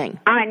anything.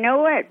 I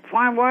know it.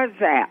 Why was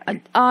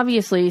that?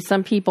 Obviously,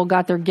 some people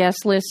got their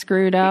guest list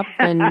screwed up,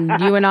 and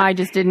you and I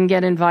just didn't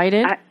get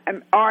invited.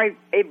 Or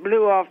it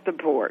blew off the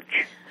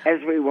porch, as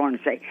we want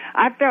to say.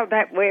 I felt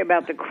that way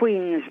about the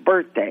Queen's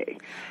birthday.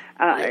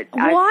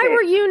 Why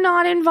were you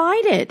not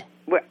invited?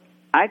 Well,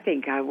 I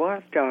think I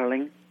was,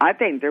 darling. I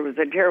think there was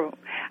a terrible...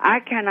 I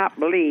cannot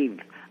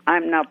believe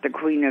I'm not the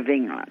Queen of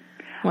England.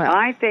 Well,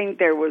 I think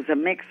there was a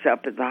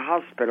mix-up at the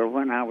hospital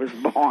when I was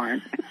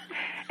born.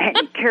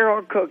 And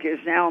Carol Cook is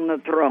now on the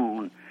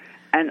throne.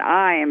 And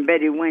I am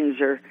Betty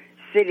Windsor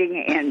sitting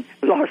in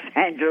Los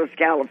Angeles,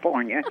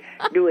 California,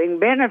 doing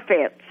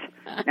benefits.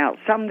 Now,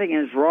 something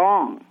is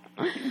wrong.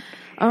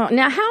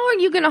 Now, how are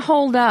you going to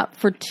hold up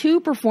for two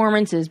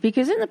performances?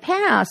 Because in the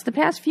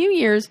past few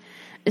years,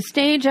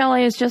 Stage LA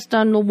has just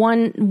done the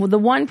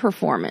one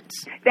performance.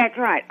 That's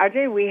right. I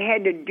tell you, we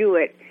had to do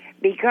it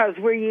because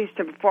we're used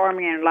to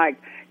performing in like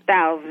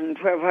 1,000,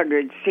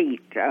 1,200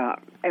 seat,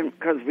 and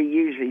because we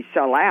usually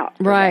sell out.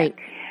 Right.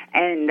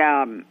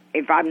 And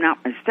if I'm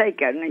not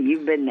mistaken, and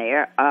you've been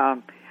there,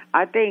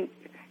 I think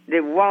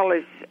the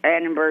Wallace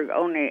Annenberg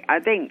only, I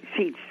think,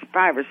 seats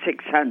 500 or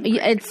 600.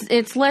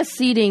 It's less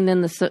seating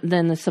than the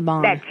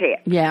Saban. That's it.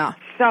 Yeah.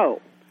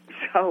 So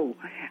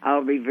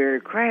I'll be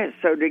very crass.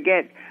 So to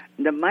get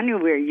the money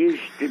we're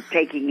used to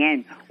taking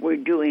in, we're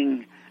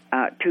doing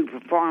 2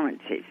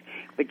 performances.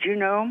 But you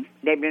know,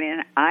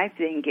 Debbie, I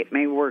think it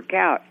may work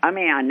out. I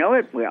mean, I know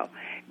it will,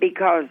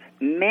 because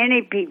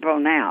many people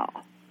now,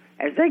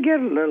 as they get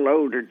a little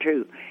older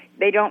too,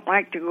 they don't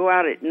like to go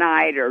out at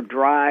night or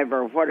drive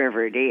or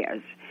whatever it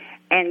is.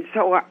 And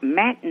so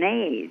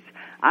matinees,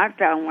 I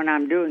found when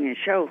I'm doing a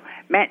show,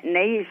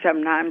 matinees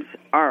sometimes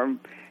are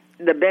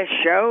the best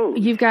show.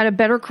 You've got a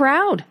better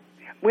crowd.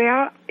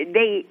 Well, and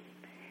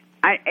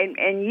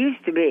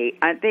used to be,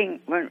 I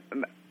think, when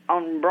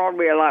on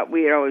Broadway a lot,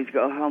 we'd always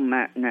go home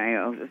matinee.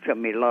 There's going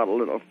to be a lot of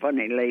little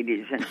funny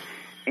ladies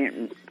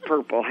in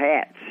purple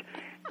hats.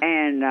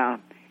 And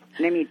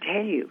let me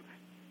tell you,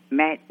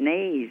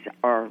 matinees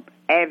are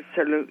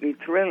absolutely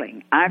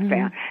thrilling, I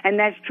found. And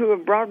that's true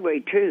of Broadway,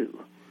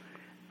 too.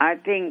 I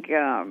think,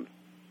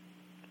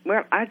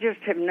 well, I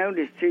just have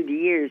noticed through the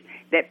years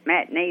that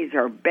matinees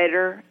are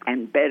better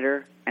and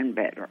better and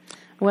better.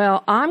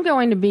 Well, I'm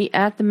going to be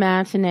at the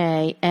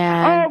matinee,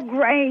 and oh,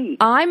 great!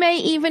 I may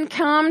even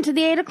come to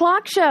the 8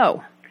 o'clock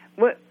show.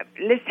 Well,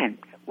 listen,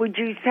 would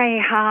you say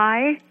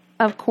hi?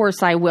 Of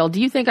course I will.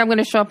 Do you think I'm going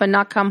to show up and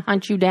not come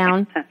hunt you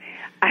down?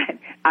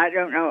 I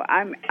don't know.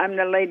 I'm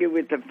the lady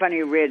with the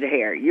funny red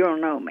hair. You'll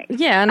know me.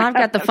 Yeah, and I've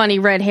got the funny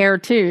red hair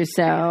too,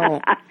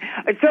 so.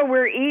 So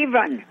we're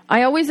even.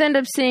 I always end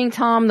up seeing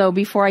Tom, though,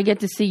 before I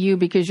get to see you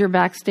because you're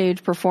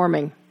backstage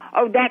performing.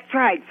 Oh, that's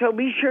right. So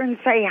be sure and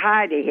say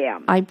hi to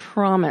him. I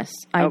promise.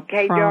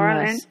 Okay,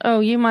 darling.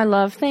 Oh, you, my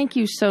love. Thank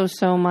you so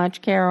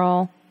much,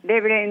 Carol.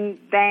 David,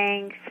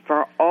 thanks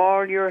for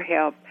all your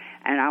help.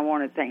 And I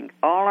want to thank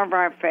all of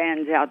our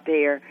fans out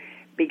there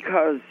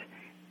because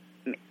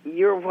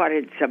you're what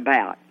it's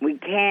about. We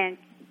can't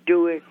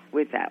do it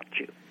without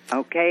you.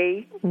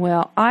 Okay?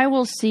 Well, I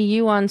will see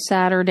you on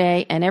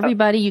Saturday. And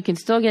everybody, you can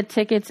still get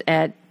tickets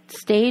at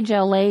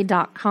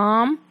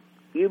stagela.com.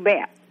 You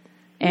bet.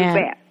 You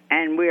bet.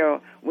 And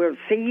we'll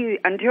see you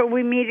until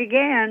we meet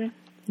again.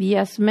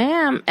 Yes,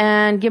 ma'am.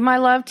 And give my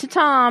love to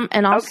Tom,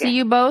 and I'll see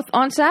you both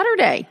on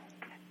Saturday.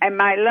 And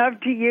my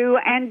love to you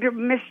and to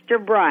Mr.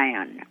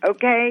 Brian,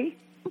 okay?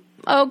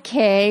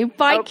 Okay.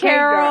 Bye, okay,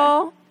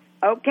 Carol.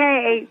 Darling.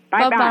 Okay.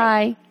 Bye-bye.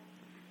 Bye-bye.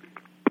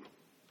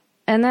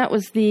 And that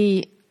was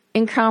the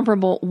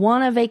incomparable,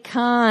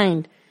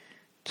 one-of-a-kind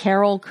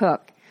Carol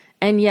Cook.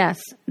 And yes,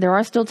 there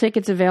are still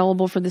tickets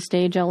available for the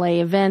Stage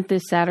LA event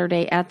this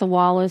Saturday at the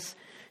Wallace.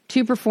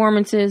 2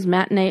 performances,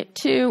 matinee at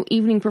 2,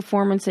 evening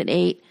performance at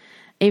 8.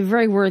 A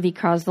very worthy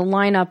cause. The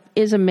lineup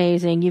is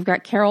amazing. You've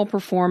got Carol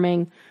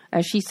performing,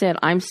 as she said,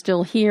 I'm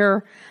Still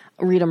Here.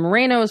 Rita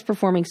Moreno is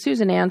performing,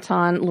 Susan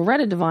Anton,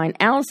 Loretta Devine,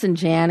 Allison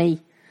Janney,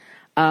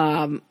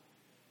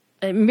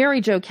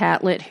 Mary Jo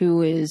Catlett,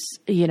 who is,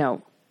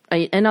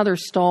 another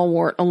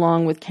stalwart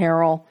along with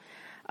Carol,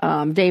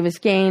 Davis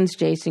Gaines,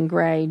 Jason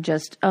Gray,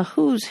 just a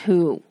who's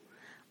who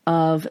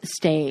of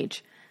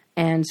stage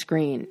and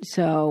screen.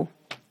 So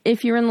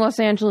if you're in the Los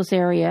Angeles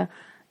area,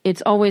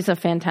 it's always a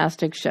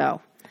fantastic show,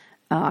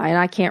 and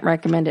I can't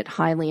recommend it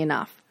highly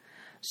enough.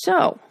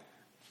 So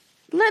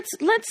let's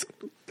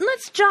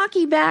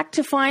jockey back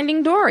to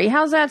Finding Dory.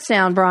 How's that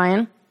sound,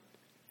 Brian?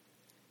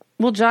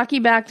 We'll jockey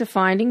back to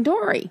Finding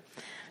Dory.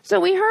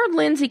 So we heard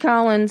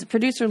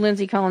producer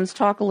Lindsay Collins,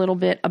 talk a little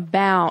bit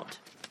about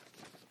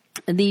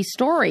the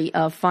story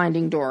of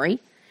Finding Dory,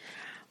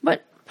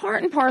 but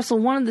part and parcel,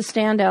 one of the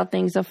standout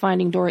things of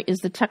Finding Dory is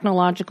the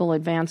technological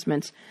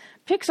advancements.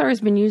 Pixar has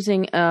been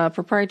using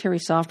proprietary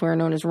software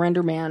known as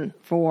RenderMan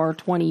for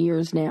 20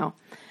 years now.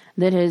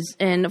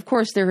 And of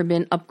course there have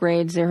been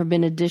upgrades, there have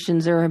been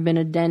additions, there have been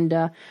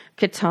addenda.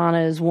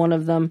 Katana is one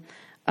of them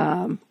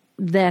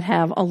that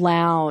have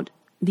allowed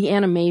the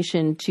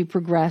animation to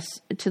progress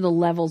to the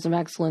levels of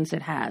excellence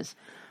it has.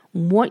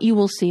 What you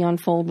will see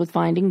unfold with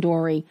Finding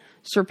Dory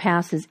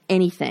surpasses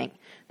anything.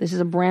 This is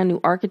a brand new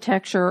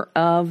architecture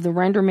of the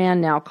RenderMan,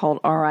 now called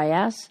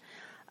RIS,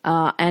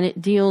 and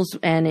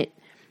it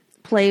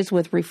plays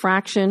with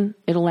refraction.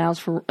 It allows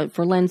for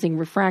lensing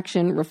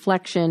refraction,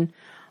 reflection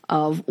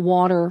of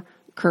water,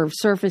 curved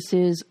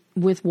surfaces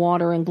with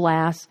water and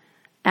glass.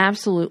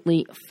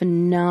 Absolutely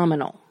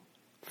phenomenal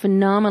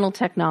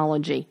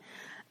technology.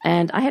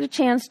 And I had a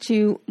chance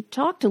to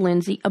talk to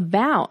Lindsay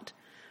about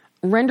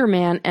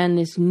RenderMan and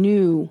this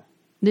new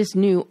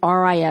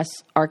RIS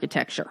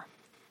architecture.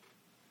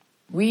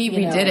 We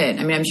did it.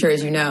 I mean, I'm sure,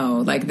 as you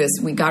know,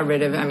 we got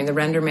rid of, the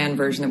RenderMan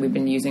version that we've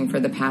been using for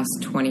the past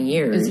 20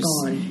 years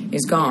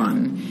is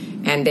gone.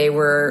 And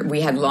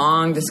we had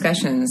long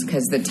discussions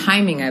because the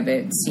timing of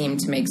it seemed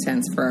to make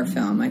sense for our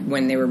film, like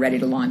when they were ready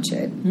to launch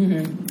it.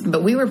 Mm-hmm.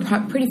 But we were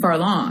pretty far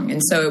along,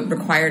 and so it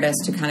required us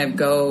to kind of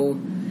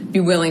be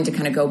willing to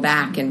kind of go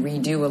back and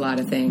redo a lot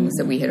of things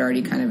that we had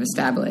already kind of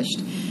established.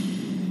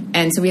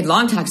 And so we had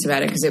long talks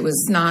about it because it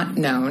was not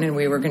known, and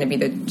we were going to be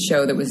the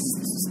show that was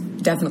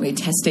definitely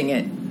testing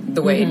it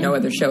the way no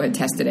other show had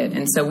tested it.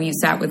 And so we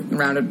sat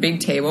around a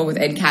big table with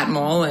Ed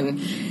Catmull and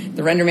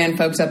the RenderMan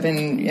folks up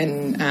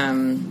in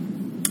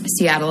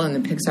Seattle and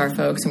the Pixar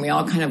folks, and we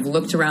all kind of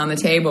looked around the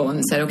table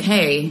and said,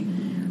 okay,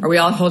 are we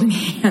all holding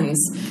hands?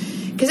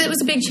 Because it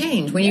was a big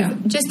change when you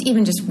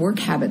just work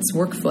habits,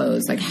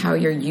 workflows, like how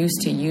you're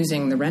used to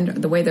using the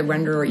way the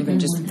renderer even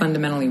just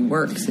fundamentally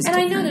works. And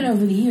I know that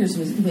over the years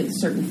with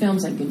certain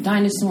films like Good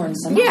Dinosaur and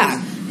some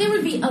others, there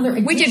would be other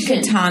additions. We did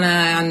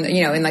Katana,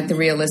 in like the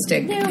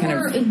realistic there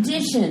were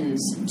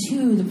additions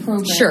to the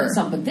program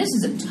itself, but this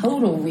is a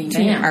total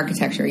revamp.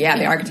 Architecture,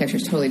 the architecture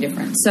is totally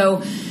different.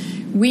 So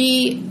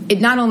it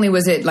not only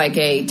was it like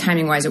a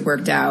timing wise it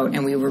worked out,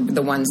 and we were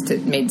the ones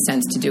that made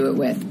sense to do it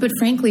with, but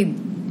frankly,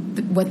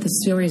 what the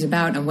story is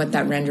about and what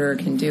that renderer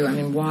can do. I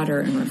mean,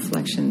 water and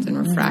reflections and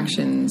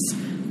refractions,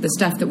 the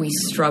stuff that we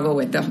struggle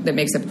with that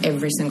makes up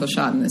every single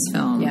shot in this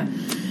film,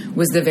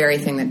 was the very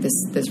thing that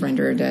this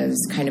renderer does,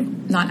 kind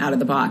of not out of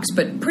the box,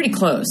 but pretty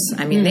close.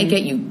 I mean, they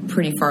get you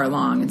pretty far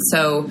along. And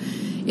so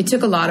it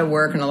took a lot of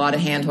work and a lot of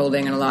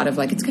hand-holding and a lot of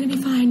like, it's going to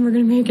be fine, we're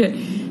going to make it.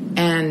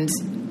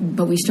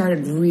 But we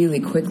started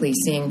really quickly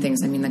seeing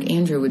things. I mean, like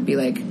Andrew would be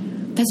like,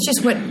 that's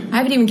just what, I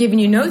haven't even given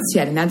you notes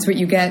yet, and that's what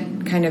you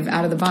get kind of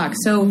out of the box.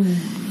 So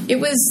it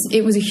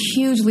was a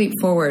huge leap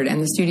forward,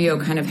 and the studio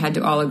kind of had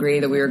to all agree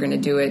that we were going to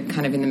do it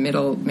kind of in the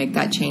middle, make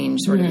that change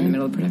sort of in the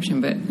middle of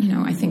production. But,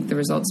 I think the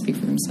results speak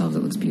for themselves. It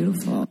looks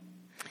beautiful.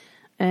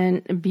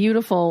 And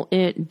beautiful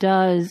it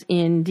does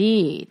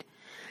indeed.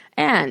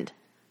 And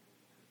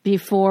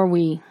before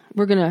we're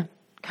going to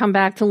come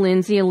back to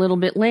Lindsay a little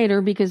bit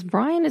later, because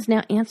Brian is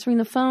now answering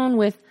the phone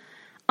with,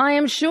 I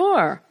am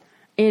sure,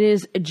 it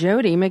is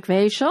Jody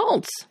McVeigh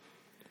Schultz.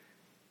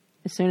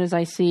 As soon as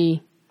I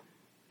see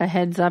a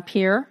heads up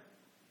here.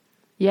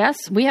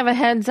 Yes, we have a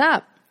heads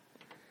up.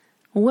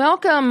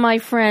 Welcome, my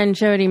friend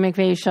Jody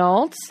McVeigh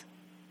Schultz.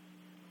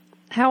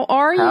 How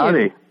are you?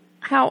 Howdy.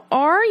 How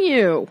are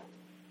you?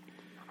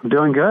 I'm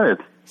doing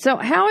good. So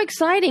how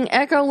exciting.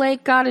 Echo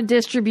Lake got a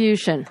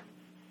distribution.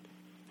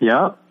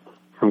 Yep,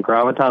 from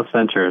Gravitas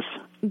Ventures.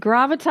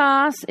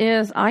 Gravitas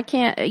is, I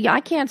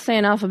can't say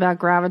enough about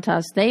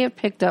Gravitas. They have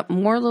picked up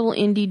more little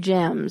indie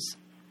gems,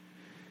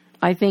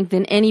 I think,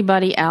 than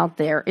anybody out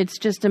there. It's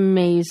just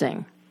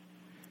amazing.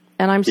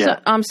 And I'm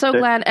so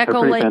glad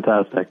Echo Lake.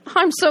 Fantastic.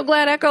 I'm so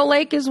glad Echo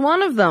Lake is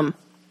one of them.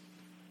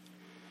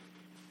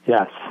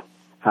 Yes.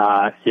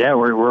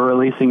 We're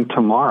releasing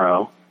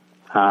tomorrow,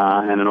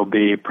 and it'll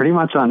be pretty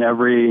much on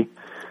every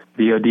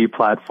VOD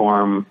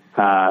platform,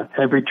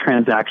 every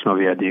transactional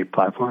VOD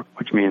platform,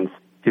 which means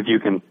if you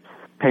can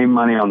pay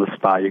money on the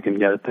spot, you can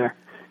get it there.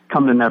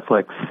 Come to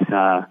Netflix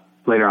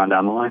later on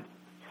down the line.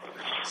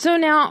 So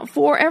now,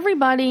 for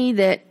everybody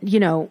that,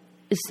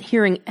 is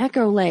hearing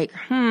Echo Lake,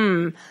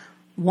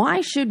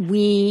 why should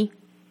we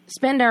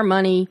spend our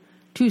money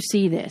to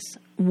see this?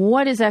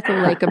 What is Echo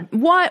Lake?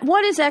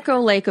 What is Echo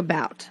Lake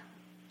about?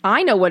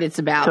 I know what it's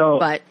about,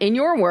 but in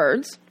your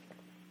words.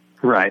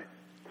 Right.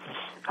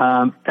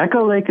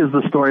 Echo Lake is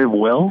the story of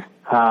Will.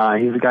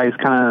 He's a guy who's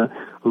kind of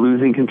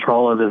losing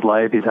control of his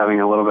life. He's having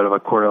a little bit of a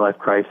quarter-life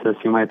crisis,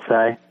 you might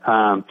say.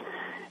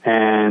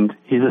 And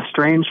he's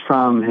estranged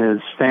from his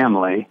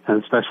family,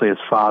 and especially his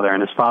father.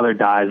 And his father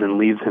dies and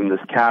leaves him this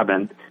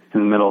cabin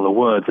in the middle of the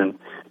woods. And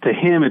to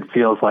him, it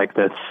feels like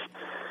this,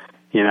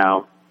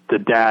 the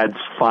dad's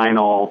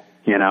final,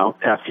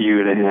 F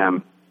you to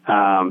him.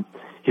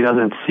 He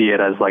doesn't see it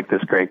as like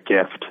this great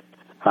gift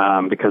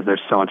because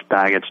there's so much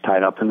baggage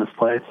tied up in this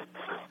place.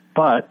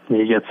 But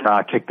he gets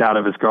kicked out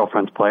of his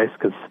girlfriend's place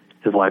because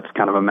his life's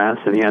kind of a mess,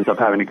 and he ends up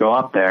having to go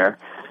up there.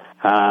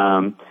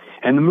 And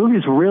the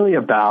movie's really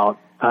about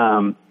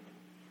the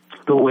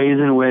ways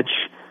in which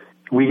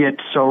we get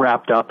so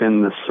wrapped up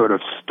in the sort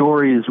of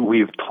stories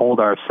we've told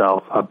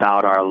ourselves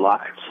about our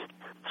lives.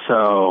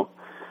 So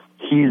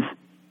he's,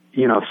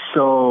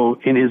 so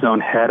in his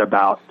own head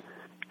about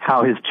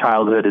how his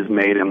childhood has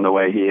made him the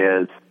way he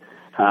is.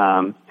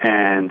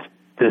 And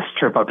this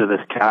trip up to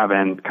this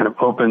cabin kind of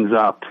opens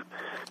up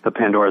the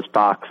Pandora's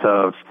box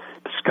of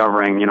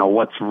discovering,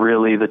 what's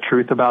really the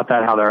truth about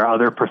that, how there are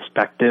other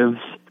perspectives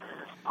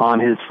on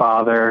his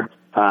father.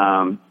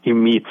 He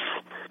meets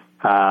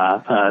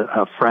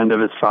a friend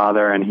of his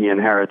father, and he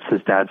inherits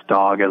his dad's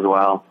dog as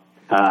well.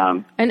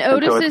 And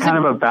Otis so it's is kind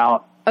of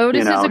about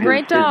Otis is a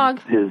great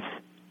dog. His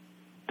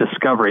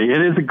discovery.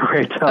 It is a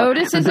great dog.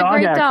 Otis is a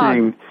great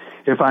acting, dog.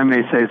 If I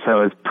may say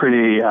so, is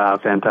pretty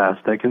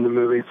fantastic in the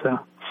movie. So,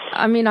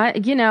 I mean,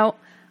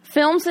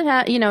 films that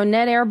have,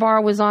 Ned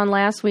Airbar was on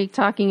last week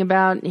talking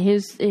about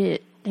his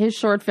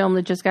short film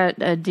that just got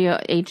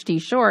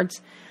HD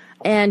Shorts,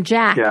 and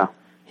Jack,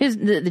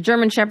 the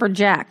German Shepherd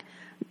Jack.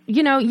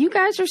 you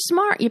guys are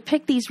smart. You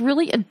pick these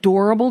really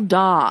adorable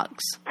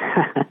dogs.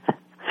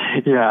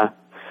 Yeah.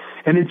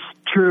 And it's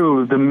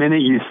true. The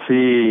minute you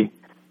see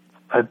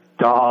a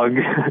dog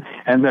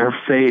and their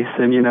face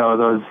and,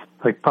 those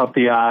like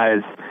puppy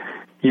eyes,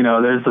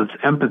 there's this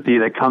empathy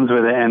that comes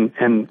with it.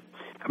 And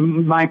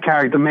my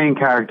character, the main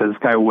character, this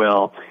guy,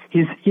 Will,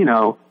 he's,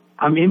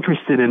 I'm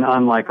interested in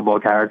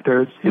unlikable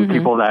characters, in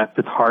people that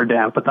it's hard to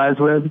empathize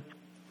with.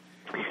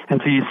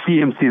 And so you see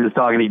him see this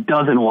dog and he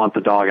doesn't want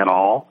the dog at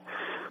all.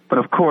 But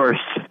of course,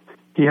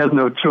 he has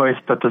no choice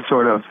but to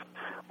sort of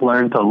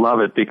learn to love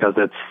it because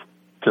it's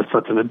just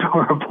such an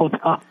adorable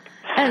dog.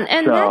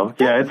 And so,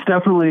 it's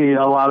definitely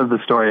a lot of the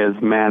story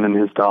is man and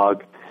his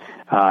dog.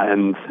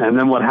 And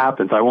then what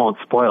happens? I won't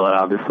spoil it,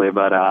 obviously,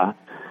 but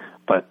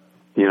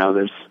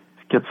it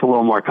gets a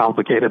little more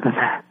complicated than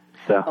that.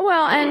 So.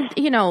 Well, and,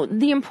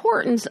 the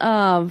importance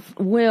of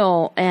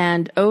Will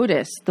and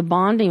Otis, the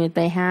bonding that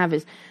they have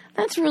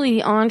that's really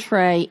the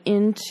entree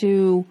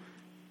into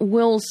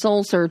Will's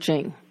soul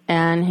searching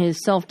and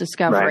his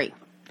self-discovery. Right.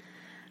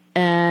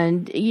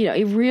 And,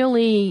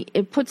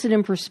 it puts it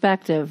in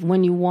perspective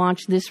when you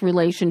watch this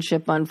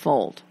relationship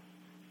unfold.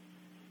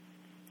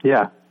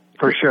 Yeah,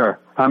 for sure.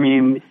 I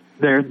mean,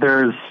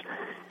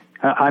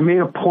 I made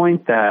a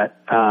point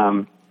that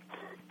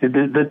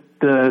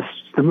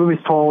the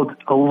movie's told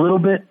a little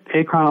bit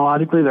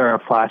achronologically. There are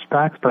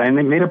flashbacks, but I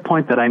made a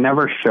point that I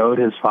never showed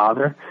his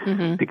father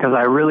because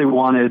I really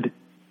wanted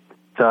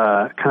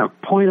the kind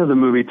of point of the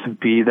movie to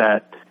be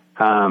that,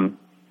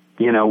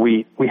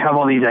 we have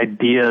all these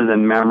ideas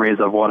and memories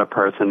of what a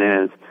person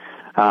is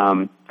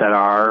that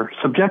are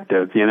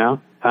subjective,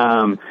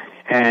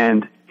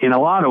 and in a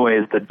lot of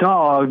ways, the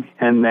dog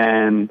and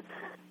then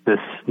this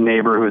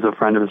neighbor who's a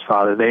friend of his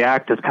father, they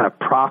act as kind of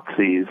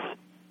proxies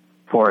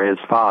for his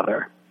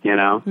father,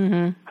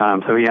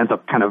 so he ends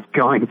up kind of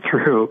going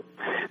through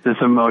this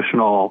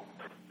emotional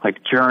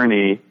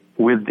journey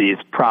with these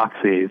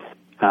proxies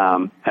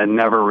and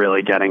never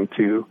really getting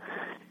to,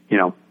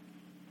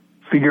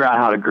 figure out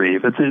how to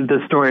grieve.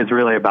 The story is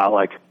really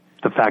about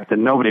the fact that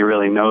nobody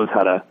really knows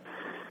how to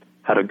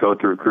go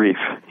through grief.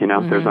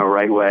 There's no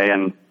right way,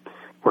 and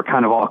we're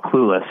kind of all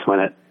clueless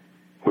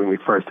when we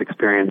first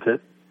experience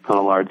it on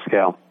a large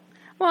scale.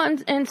 Well,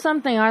 and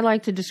something I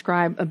like to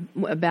describe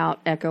about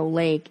Echo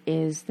Lake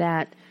is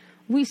that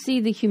we see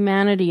the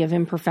humanity of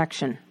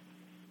imperfection.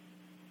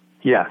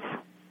 Yes.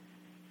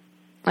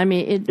 I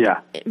mean,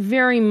 it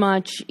very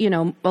much,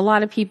 a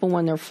lot of people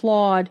when they're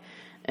flawed,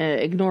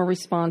 ignore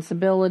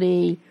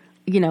responsibility,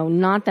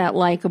 not that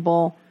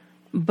likable.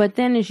 But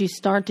then as you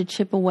start to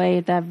chip away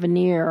at that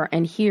veneer,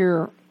 and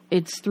here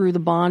it's through the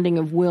bonding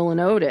of Will and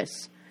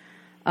Otis,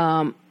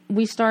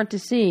 we start to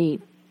see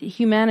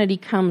humanity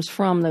comes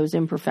from those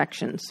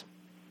imperfections.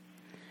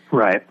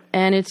 Right.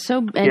 And it's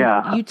so,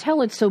 you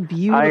tell it so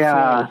beautifully.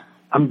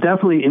 I'm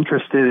definitely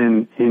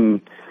interested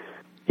in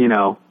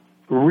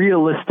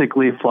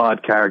realistically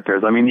flawed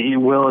characters. I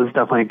mean, Will is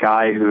definitely a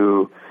guy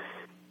who,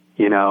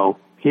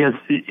 he has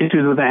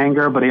issues with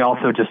anger, but he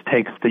also just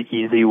takes the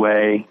easy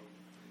way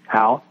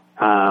out.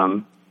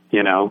 The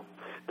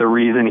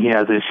reason he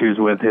has issues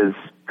with his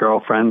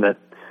girlfriend that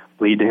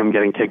lead to him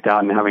getting kicked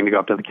out and having to go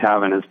up to the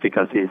cabin is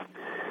because he's,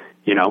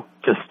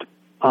 just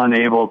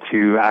unable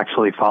to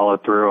actually follow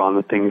through on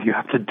the things you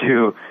have to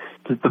do,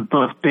 just the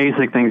most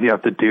basic things you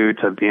have to do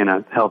to be in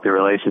a healthy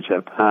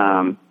relationship.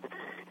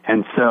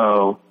 And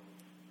so,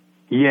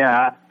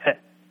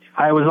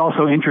 I was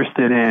also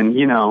interested in,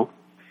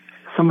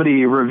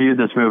 somebody reviewed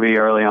this movie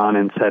early on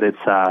and said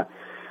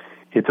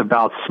it's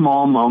about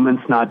small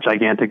moments, not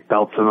gigantic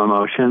belts of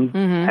emotion.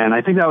 And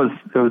I think it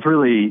was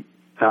really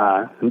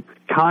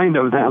kind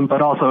of them,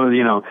 but also,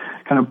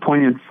 kind of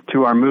pointed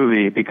to our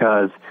movie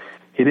because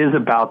it is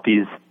about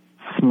these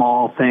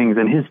small things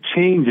and his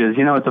changes.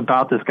 It's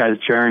about this guy's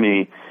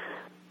journey,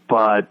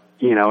 but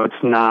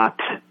it's not.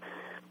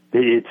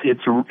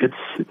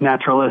 It's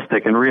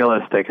naturalistic and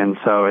realistic, and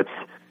so it's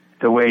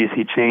the ways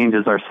he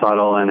changes are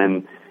subtle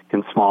and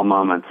in small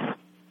moments.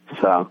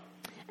 So.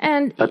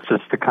 And that's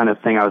just the kind of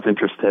thing I was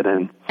interested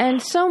in.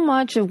 And so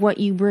much of what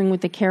you bring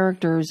with the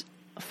characters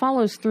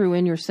follows through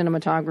in your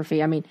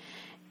cinematography. I mean,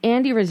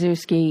 Andy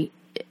Rzuski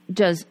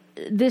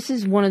this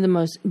is one of the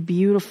most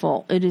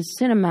beautiful, it is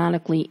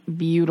cinematically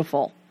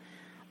beautiful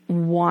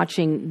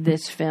watching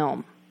this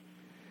film.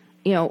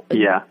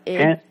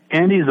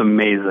 Andy's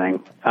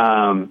amazing.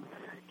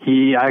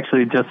 He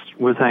actually just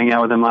was hanging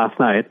out with him last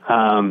night.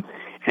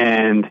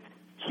 And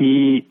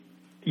he,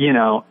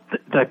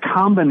 the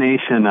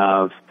combination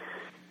of,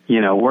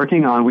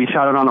 working on, we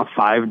shot it on a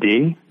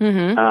 5D,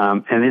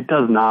 and it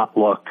does not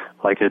look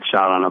like it's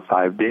shot on a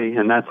 5D,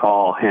 and that's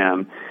all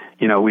him.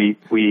 We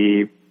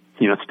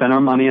spent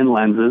our money in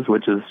lenses,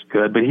 which is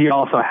good, but he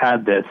also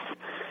had this,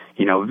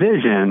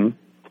 vision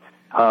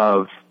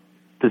of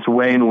this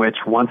way in which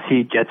once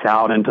he gets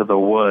out into the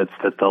woods,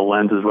 that the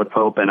lenses would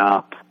open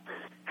up,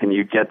 and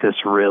you get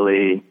this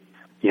really,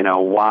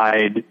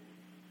 wide,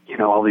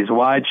 all these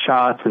wide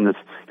shots, and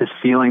this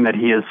feeling that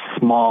he is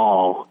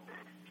small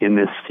in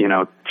this,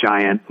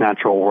 giant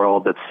natural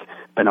world that's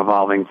been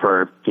evolving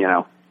for,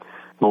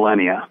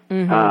 millennia.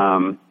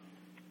 Mm-hmm.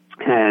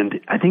 And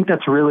I think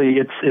that's really,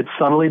 it's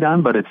subtly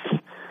done, but it's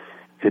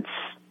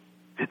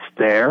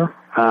there.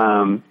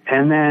 And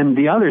then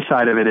the other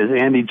side of it is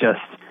Andy just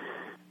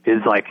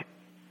is like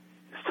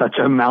such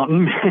a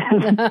mountain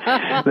man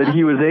that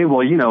he was able,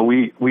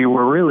 we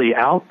were really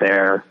out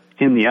there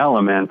in the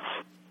elements.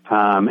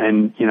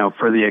 And,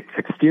 for the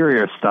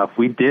exterior stuff,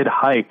 we did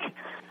hike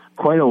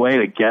quite a way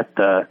to get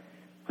the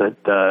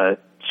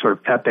sort of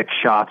epic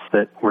shots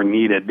that were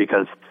needed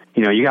because,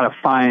 you got to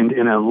find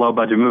in a low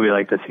budget movie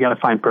like this, you got to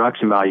find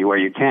production value where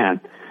you can.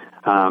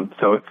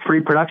 So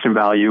free production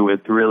value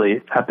with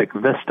really epic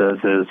vistas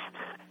is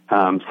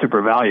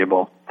super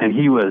valuable. And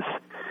he was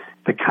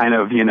the kind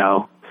of,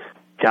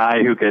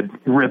 guy who could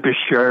rip his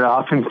shirt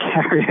off and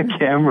carry a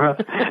camera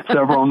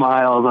several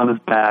miles on his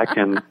back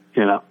and,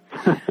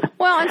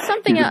 Well, and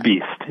something he's a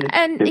beast,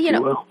 and if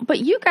you will. But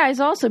you guys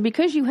also,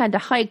 because you had to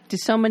hike to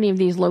so many of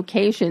these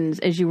locations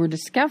as you were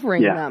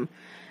discovering them,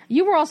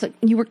 you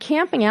were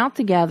camping out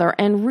together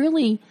and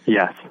really,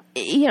 yes,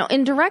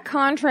 in direct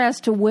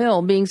contrast to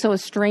Will being so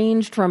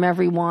estranged from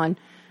everyone,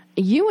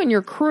 you and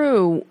your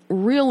crew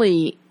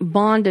really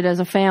bonded as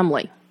a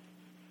family.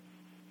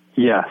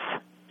 Yes.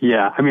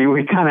 Yeah. I mean,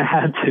 we kind of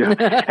had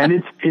to, and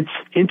it's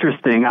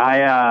interesting.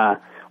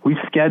 We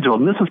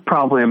scheduled, and this was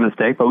probably a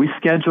mistake, but we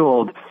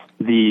scheduled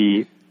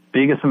the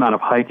biggest amount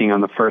of hiking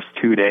on the first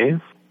 2 days.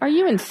 Are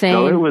you insane?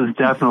 So it was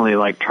definitely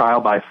like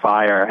trial by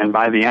fire. And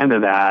by the end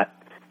of that,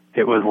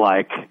 it was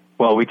like,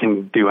 well, we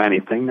can do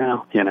anything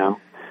now,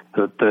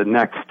 The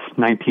next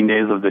 19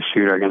 days of the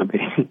shoot are going to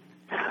be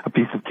a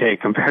piece of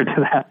cake compared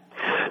to that.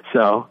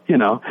 So,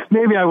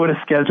 maybe I would have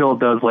scheduled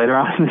those later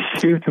on in the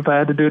shoot if I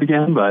had to do it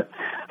again. But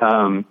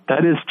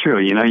that is true.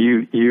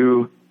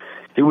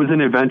 It was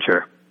an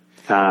adventure.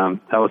 That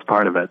was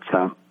part of it.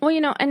 So,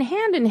 well, and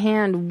hand in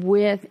hand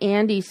with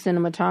Andy's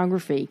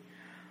cinematography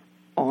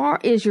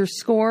is your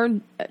score,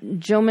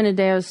 Joe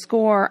Menadeo's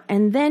score,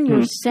 and then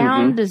your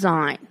sound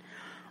design.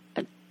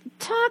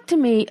 Talk to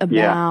me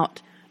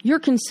about your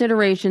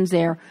considerations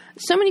there.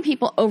 So many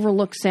people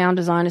overlook sound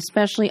design,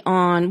 especially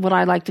on what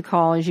I like to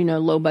call, as you know,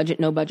 low budget,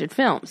 no budget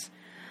films.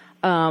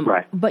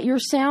 Right. But your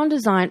sound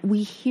design,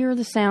 we hear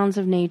the sounds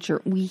of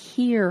nature. We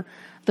hear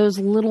those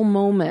little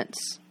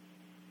moments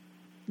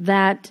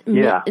that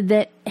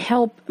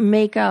help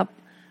make up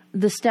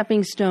the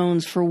stepping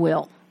stones for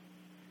Will.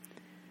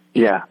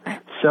 Yeah.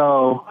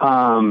 So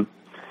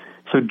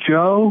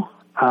Joe,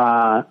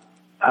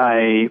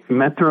 I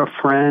met through a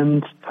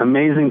friend,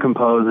 amazing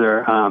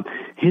composer.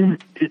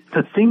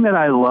 The thing that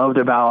I loved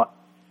about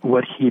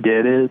what he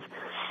did is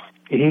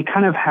he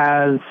kind of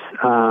has,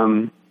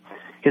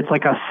 it's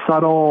like a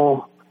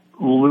subtle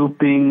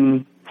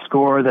looping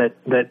score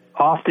that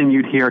often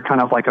you'd hear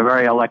kind of like a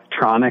very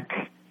electronic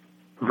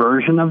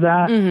version of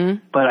that. Mm-hmm.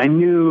 But I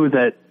knew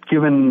that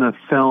given the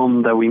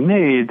film that we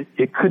made,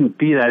 it couldn't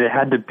be that. It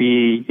had to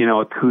be,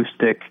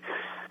 acoustic,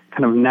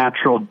 kind of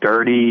natural,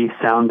 dirty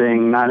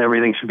sounding. Not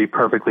everything should be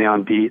perfectly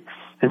on beat.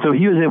 And so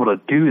he was able to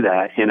do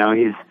that. He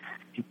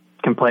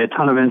can play a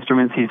ton of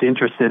instruments. He's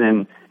interested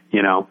in,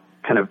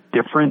 kind of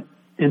different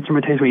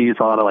instrumentation. We use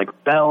a lot of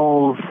like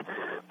bells,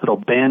 little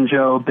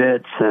banjo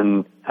bits,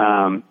 and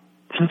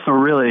just a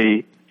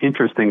really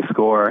interesting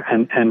score.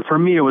 And for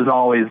me, it was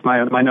always,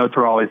 my notes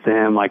were always to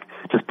him, like,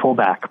 just pull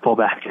back,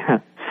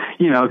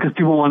 because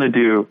people want to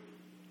do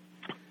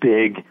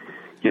big,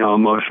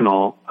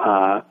 emotional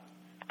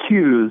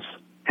cues.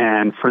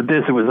 And for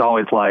this, it was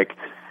always like,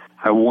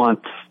 I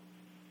want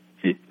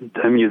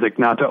the music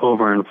not to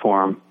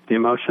over-inform the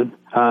emotion.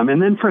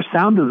 And then for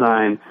sound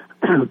design,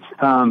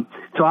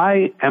 so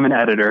I am an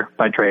editor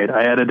by trade.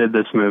 I edited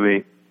this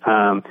movie.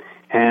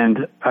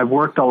 And I've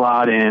worked a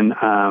lot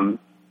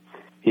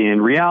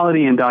in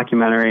reality and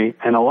documentary,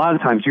 and a lot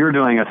of times you're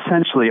doing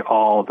essentially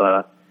all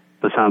the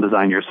sound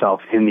design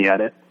yourself in the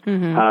edit.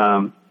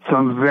 Mm-hmm. So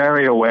I'm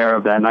very aware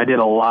of that, and I did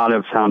a lot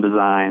of sound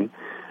design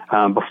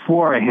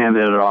before I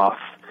handed it off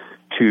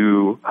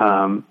to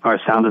our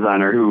sound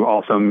designer who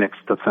also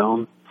mixed the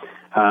film.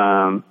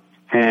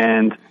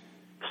 And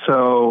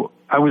so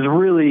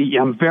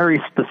I'm very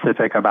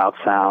specific about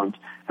sound,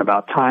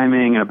 about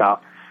timing,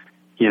 about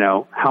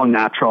how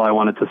natural I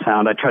want it to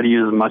sound. I try to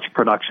use as much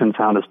production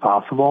sound as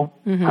possible.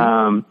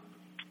 Mm-hmm.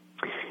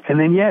 And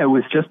then, it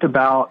was just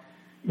about,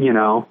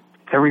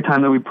 every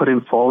time that we put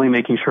in Foley,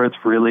 making sure it's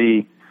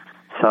really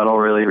subtle,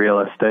 really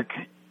realistic.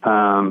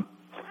 The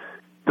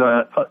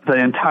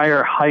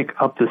entire hike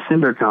up the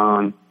Cinder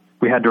Cone,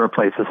 we had to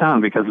replace the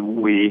sound because it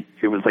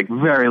was like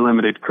very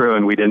limited crew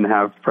and we didn't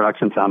have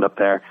production sound up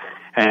there.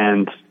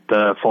 And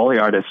the Foley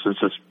artist was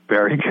just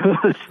very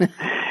good.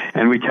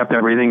 And we kept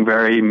everything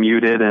very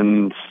muted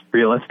and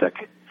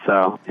realistic.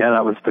 So,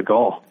 that was the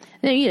goal.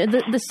 Now,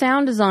 the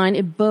sound design,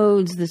 it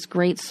bodes this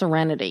great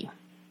serenity.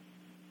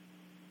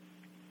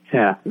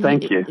 Yeah,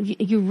 thank you.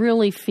 You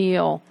really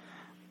feel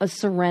a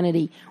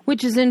serenity,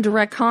 which is in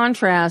direct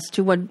contrast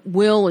to what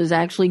Will is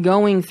actually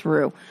going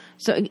through.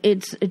 So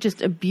it's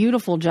just a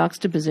beautiful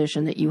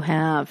juxtaposition that you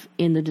have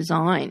in the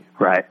design.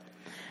 Right.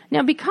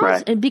 Now,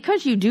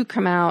 because you do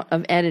come out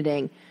of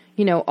editing,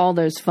 you know, all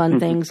those fun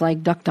things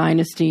like Duck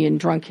Dynasty and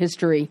Drunk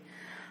History.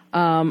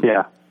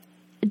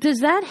 Does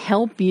that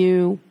help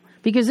you?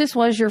 Because this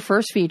was your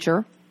first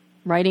feature,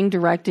 writing,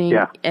 directing,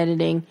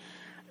 editing.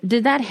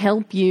 Did that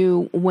help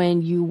you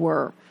when you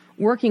were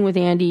working with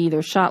Andy,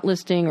 either shot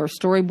listing or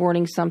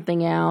storyboarding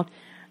something out,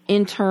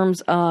 in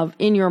terms of,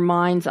 in your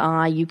mind's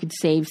eye, you could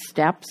save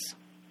steps?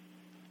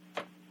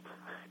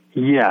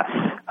 Yes.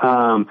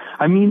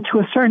 I mean, to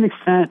a certain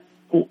extent,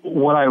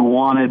 what I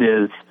wanted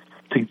is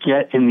to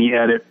get in the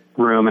edit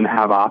room and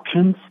have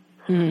options.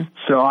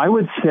 So I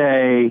would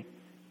say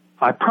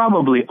I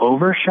probably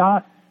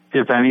overshot,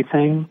 if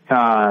anything,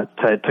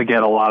 to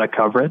get a lot of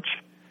coverage.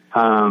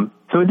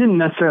 So it didn't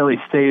necessarily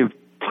save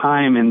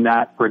time in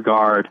that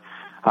regard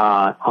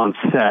on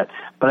set,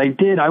 but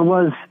I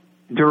was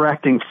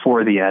directing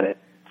for the edit.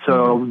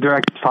 So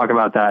directors talk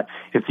about that.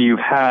 If you've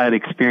had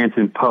experience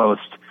in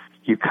post,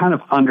 you kind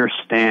of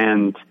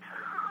understand,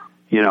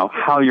 you know,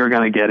 how you're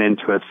going to get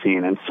into a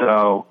scene. And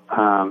so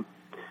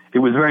it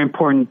was very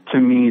important to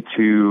me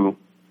to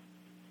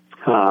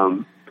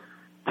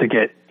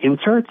get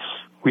inserts.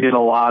 We did a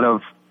lot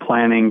of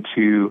planning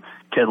to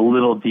get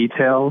little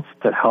details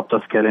that helped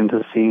us get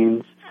into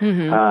scenes.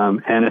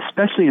 And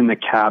especially in the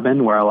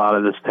cabin where a lot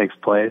of this takes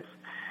place,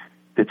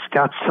 it's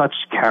got such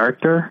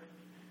character.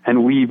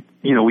 And we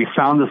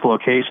found this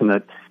location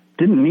that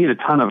didn't need a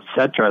ton of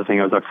set dressing.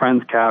 It was a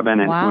friend's cabin,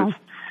 and it was,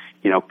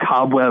 you know,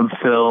 cobweb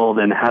filled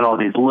and had all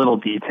these little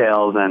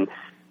details. And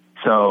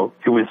so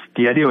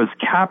the idea was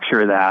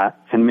capture that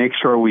and make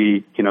sure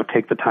we, you know,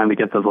 take the time to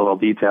get those little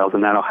details,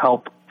 and that'll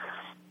help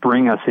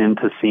bring us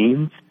into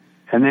scenes.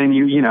 And then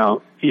you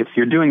know, if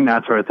you're doing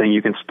that sort of thing,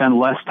 you can spend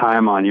less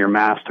time on your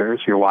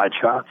masters, your wide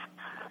shots,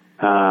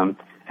 and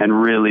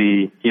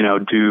really, you know,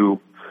 do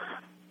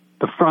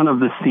the front of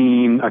the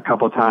scene a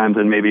couple of times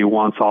and maybe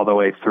once all the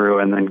way through,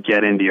 and then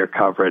get into your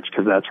coverage,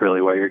 because that's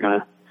really where you're going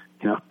to,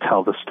 you know,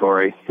 tell the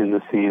story in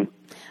the scene.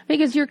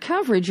 Because your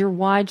coverage, your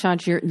wide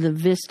shots, the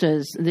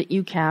vistas that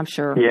you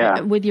capture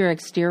with your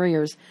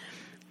exteriors,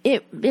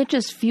 it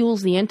just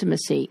fuels the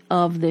intimacy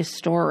of this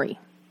story.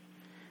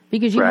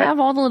 Because you have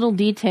all the little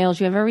details,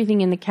 you have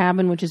everything in the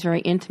cabin, which is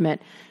very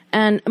intimate.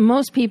 And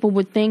most people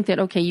would think that,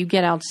 okay, you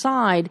get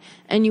outside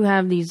and you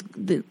have these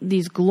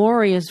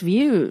glorious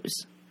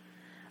views,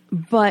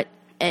 but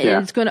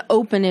it's going to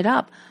open it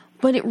up.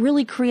 But it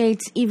really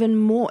creates even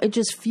more, it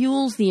just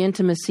fuels the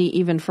intimacy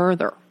even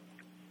further.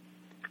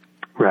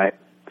 Right.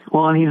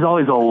 Well, and he's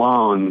always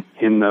alone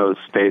in those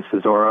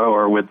spaces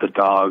or with the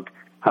dog.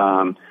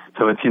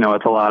 So it's, you know,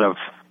 it's a lot of,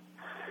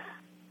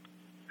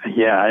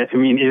 I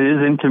mean, it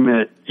is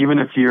intimate, even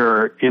if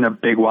you're in a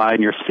big wide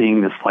and you're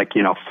seeing this, like,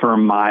 you know, for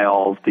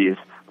miles, these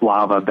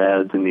lava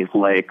beds and these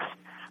lakes,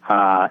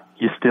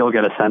 you still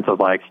get a sense of,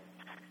 like,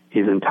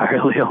 he's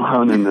entirely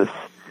alone in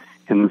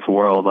this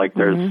world. Like,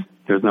 there's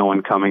no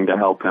one coming to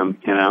help him,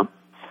 you know,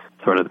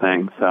 sort of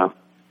thing. So,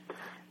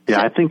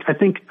 I think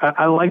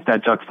I like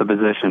that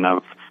juxtaposition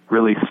of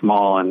really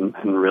small and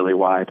really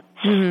wide.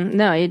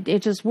 No,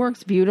 it just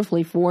works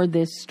beautifully for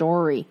this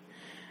story.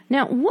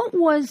 Now, what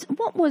was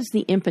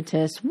the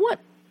impetus? What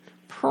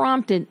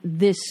prompted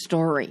this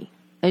story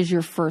as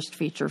your first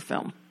feature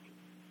film?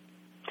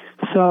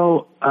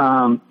 So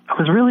I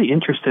was really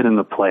interested in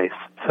the place.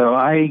 So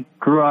I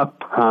grew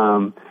up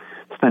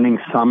spending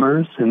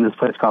summers in this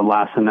place called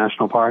Lassen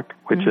National Park,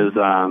 which is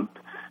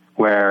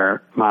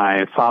where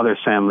my father's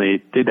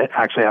family did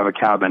actually have a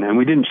cabin. And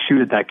we didn't shoot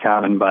at that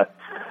cabin, but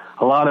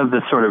a lot of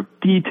the sort of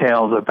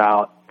details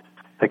about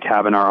the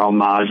cabin are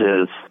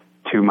homages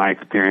to my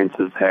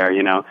experiences there.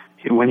 You know,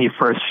 when he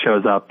first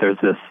shows up, there's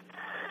this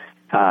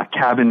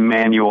cabin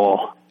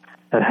manual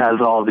that has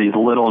all these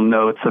little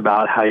notes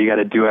about how you got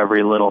to do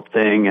every little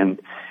thing, and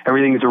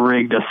everything's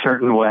rigged a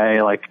certain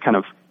way, like kind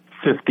of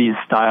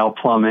 50s style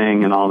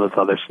plumbing and all this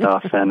other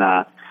stuff. And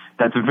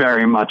that's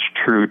very much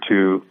true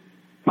to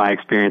my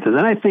experiences.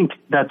 And I think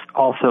that's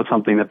also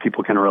something that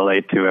people can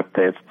relate to if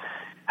they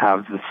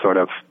have this sort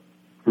of,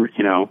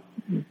 you know,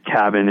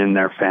 cabin in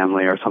their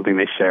family or something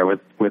they share with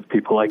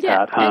people like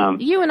that.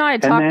 And you and I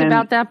had talked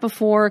about that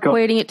before,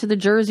 equating it to the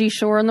Jersey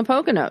Shore and the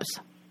Poconos.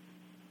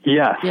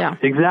 Yes,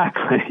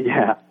 exactly.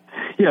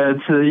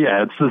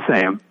 It's the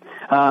same.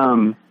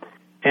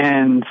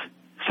 And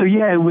so,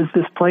 it was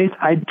this place.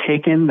 I'd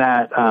taken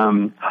that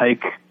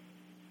hike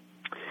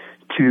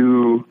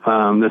to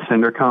the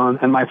Cinder Cone,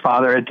 and my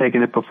father had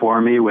taken it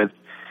before me with,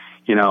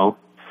 you know,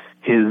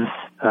 his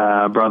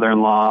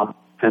brother-in-law.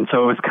 And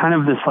so it was kind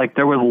of this, like,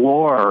 there was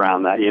lore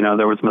around that, you know,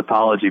 there was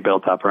mythology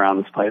built up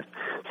around this place.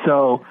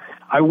 So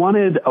I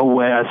wanted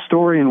a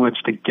story in which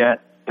to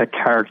get the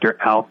character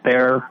out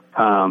there,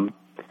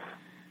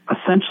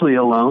 essentially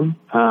alone.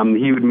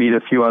 He would meet a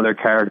few other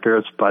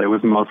characters, but it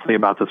was mostly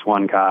about this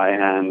one guy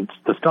and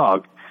this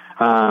dog.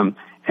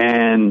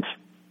 And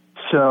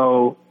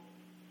so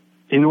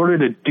in order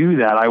to do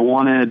that, I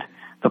wanted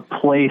the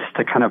place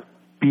to kind of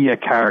be a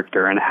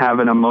character and have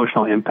an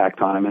emotional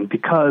impact on him. And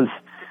because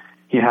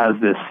he has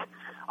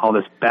all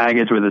this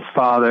baggage with his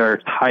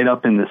father tied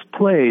up in this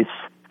place,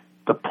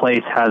 the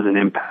place has an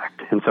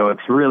impact. And so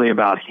it's really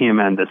about him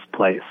and this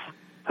place.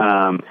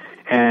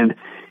 And,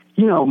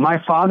 you know,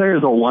 my father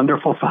is a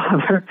wonderful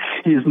father.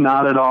 He's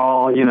not at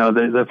all, you know,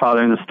 the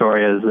father in the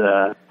story is,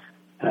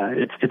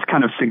 it's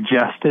kind of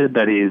suggested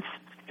that he's,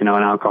 you know,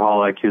 an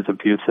alcoholic, he's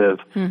abusive.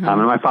 And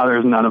my father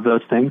is none of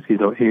those things. He's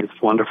a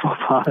wonderful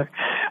father.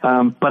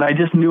 But I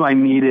just knew I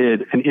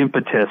needed an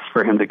impetus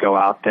for him to go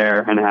out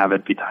there and have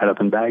it be tied up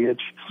in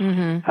baggage.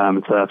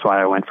 So that's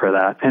why I went for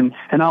that. And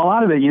a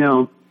lot of it, you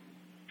know,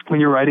 when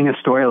you're writing a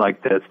story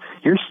like this,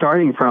 you're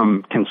starting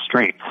from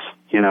constraints,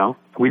 you know.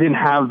 We didn't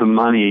have the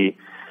money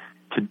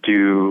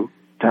to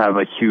have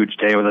a huge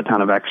day with a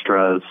ton of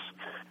extras.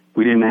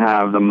 We didn't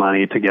have the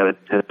money to get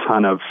a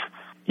ton of,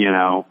 you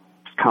know,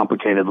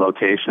 complicated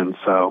locations.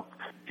 So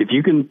if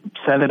you can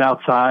set it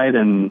outside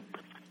and,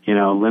 you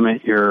know,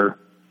 limit the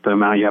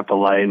amount you have to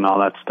light and all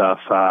that stuff,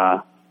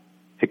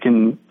 it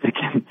can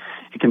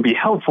be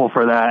helpful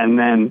for that. And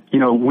then, you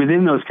know,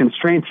 within those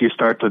constraints, you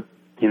start to,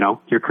 you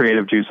know, your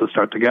creative juices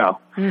start to go.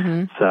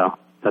 So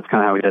that's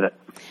kind of how we did it.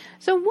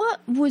 So what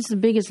was the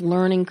biggest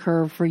learning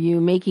curve for you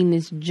making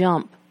this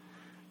jump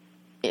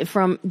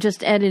from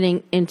just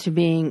editing into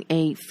being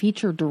a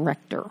feature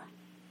director?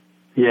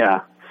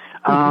 Yeah.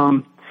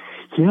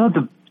 You know,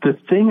 the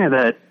thing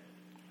that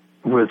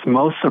was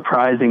most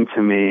surprising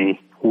to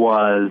me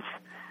was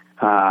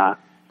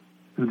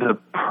the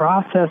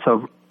process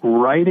of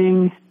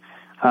writing,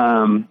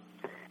 going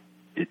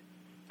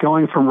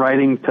from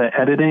writing to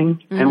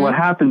editing. And what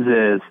happens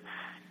is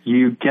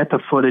you get the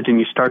footage and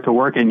you start to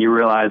work and you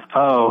realize,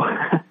 oh,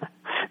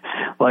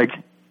 like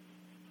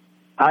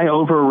I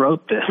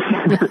overwrote this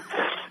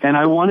and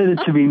I wanted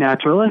it to be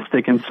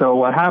naturalistic. And so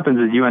what happens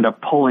is you end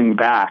up pulling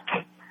back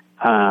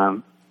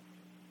on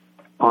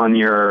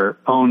your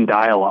own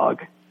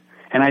dialogue.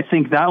 And I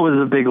think that was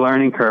a big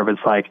learning curve.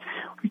 It's like,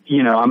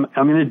 you know,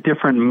 I'm in a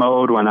different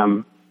mode when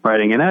I'm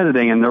writing and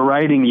editing. And the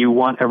writing, you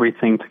want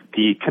everything to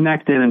be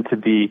connected and to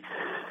be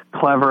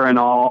clever and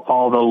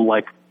all the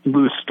like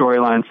loose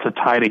storylines to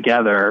tie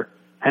together.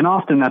 And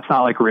often that's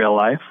not like real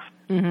life.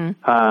 And,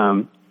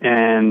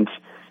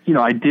 you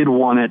know, I did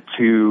want it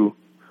to,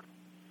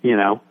 you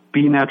know,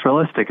 be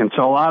naturalistic. And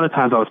so a lot of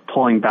times I was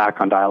pulling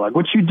back on dialogue,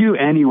 which you do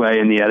anyway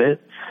in the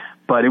edit.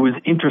 But it was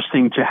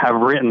interesting to have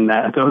written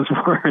those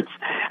words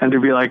and to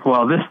be like,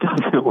 well, this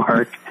doesn't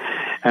work,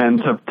 and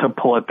to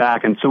pull it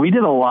back. And so we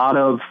did a lot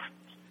of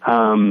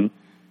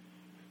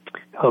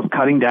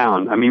cutting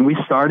down. I mean, we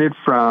started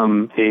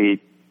from a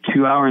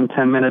 2-hour and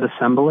 10-minute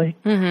assembly,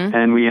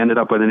 and we ended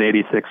up with an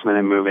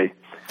 86-minute movie.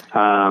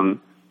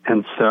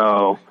 And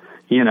so,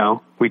 you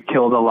know, we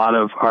killed a lot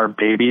of our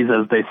babies,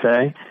 as they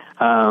say.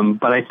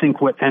 But I think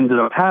what ended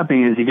up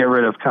happening is you get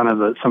rid of kind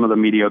of some of the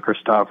mediocre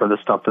stuff or the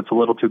stuff that's a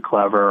little too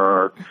clever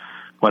or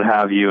what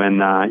have you,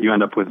 and you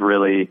end up with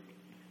really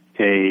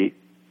the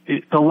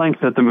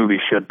length that the movie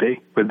should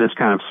be. With this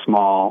kind of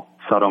small,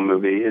 subtle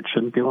movie, it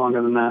shouldn't be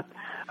longer than that.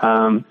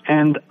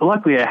 And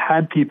luckily I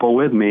had people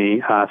with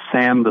me.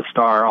 Sam, the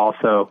star,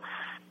 also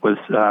was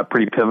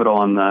pretty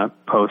pivotal in the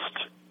post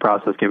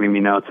process, giving me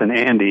notes, and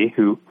Andy,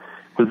 who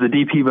was the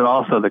DP, but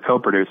also the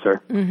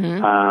co-producer.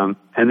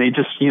 And they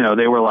just, you know,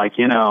 they were like,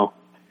 you know,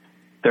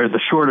 there's a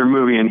shorter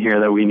movie in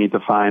here that we need to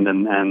find,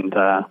 and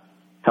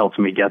helped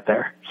me get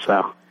there.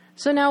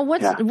 So now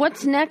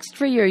what's next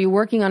for you? Are you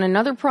working on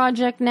another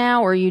project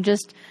now, or are you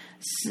just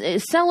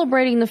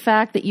celebrating the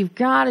fact that you've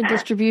got a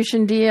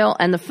distribution deal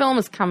and the film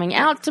is coming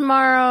out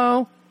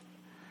tomorrow?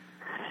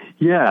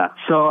 Yeah.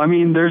 So, I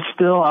mean, there's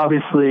still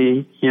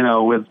obviously, you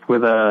know,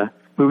 with a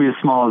movie as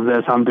small as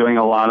this, I'm doing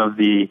a lot of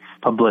the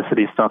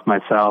publicity stuff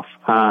myself.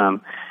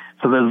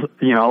 So there's,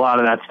 you know, a lot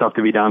of that stuff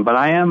to be done, but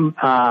I'm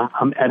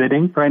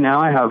editing right now.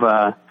 I have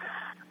a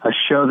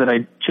show that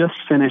I just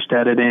finished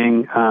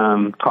editing,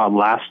 called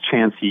Last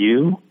Chance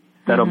U.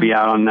 That'll be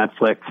out on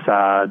Netflix,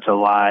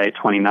 July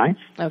 29th.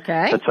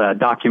 Okay. It's a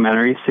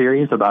documentary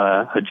series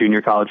about a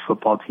junior college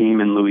football team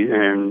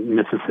in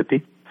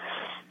Mississippi.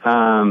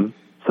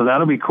 So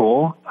that'll be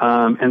cool.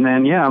 And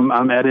then, yeah,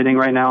 I'm editing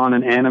right now on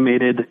an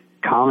animated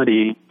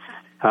comedy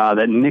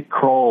that Nick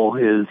Kroll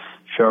is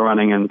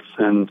showrunning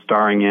and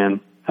starring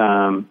in.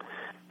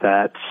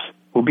 That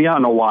will be out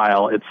in a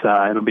while.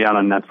 It'll be out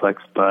on Netflix,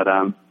 but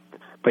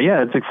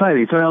yeah, it's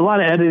exciting. So a lot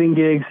of editing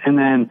gigs, and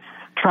then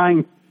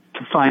trying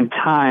to find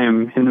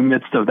time in the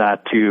midst of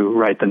that to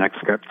write the next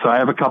script. So I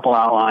have a couple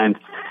outlined,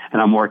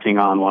 and I'm working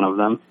on one of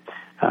them.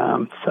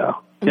 So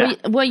yeah.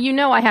 Well, you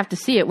know, I have to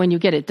see it when you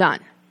get it done.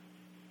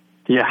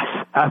 Yes,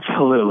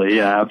 absolutely.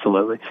 Yeah,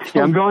 absolutely.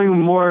 Yeah, I'm going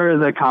more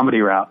the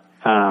comedy route.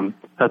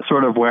 That's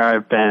sort of where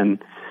I've been,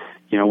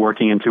 you know,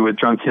 working into with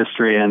Drunk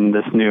History and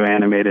this new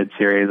animated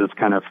series. It's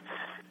kind of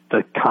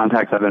the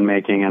contacts I've been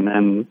making,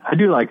 and I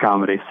do like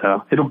comedy,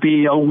 so it'll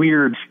be a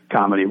weird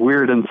comedy,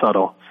 weird and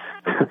subtle.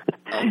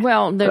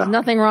 Well, there's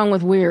nothing wrong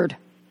with weird.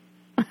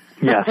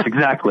 Yes,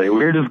 exactly.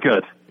 Weird is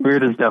good.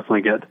 Weird is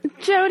definitely good.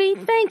 Jody,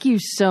 thank you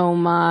so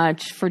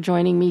much for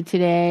joining me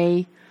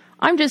today.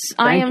 Thank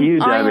you,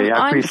 Debbie.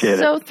 I appreciate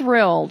it. I'm so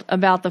thrilled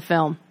about the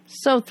film.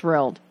 So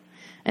thrilled.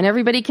 And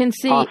everybody can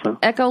see Awesome.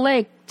 Echo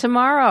Lake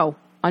tomorrow.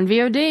 on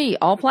VOD,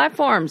 all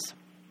platforms.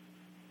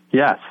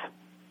 Yes.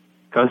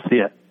 Go see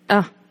it.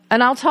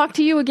 And I'll talk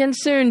to you again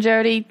soon,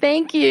 Jody.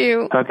 Thank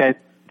you. Okay.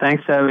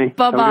 Thanks, Debbie.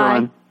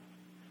 Bye-bye.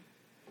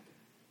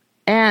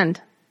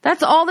 And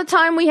that's all the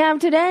time we have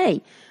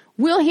today.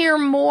 We'll hear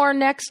more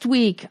next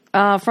week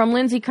from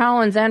Lindsay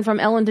Collins and from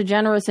Ellen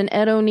DeGeneres and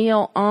Ed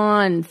O'Neill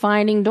on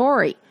Finding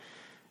Dory.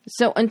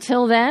 So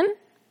until then,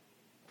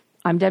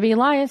 I'm Debbie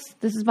Elias.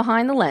 This is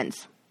Behind the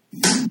Lens.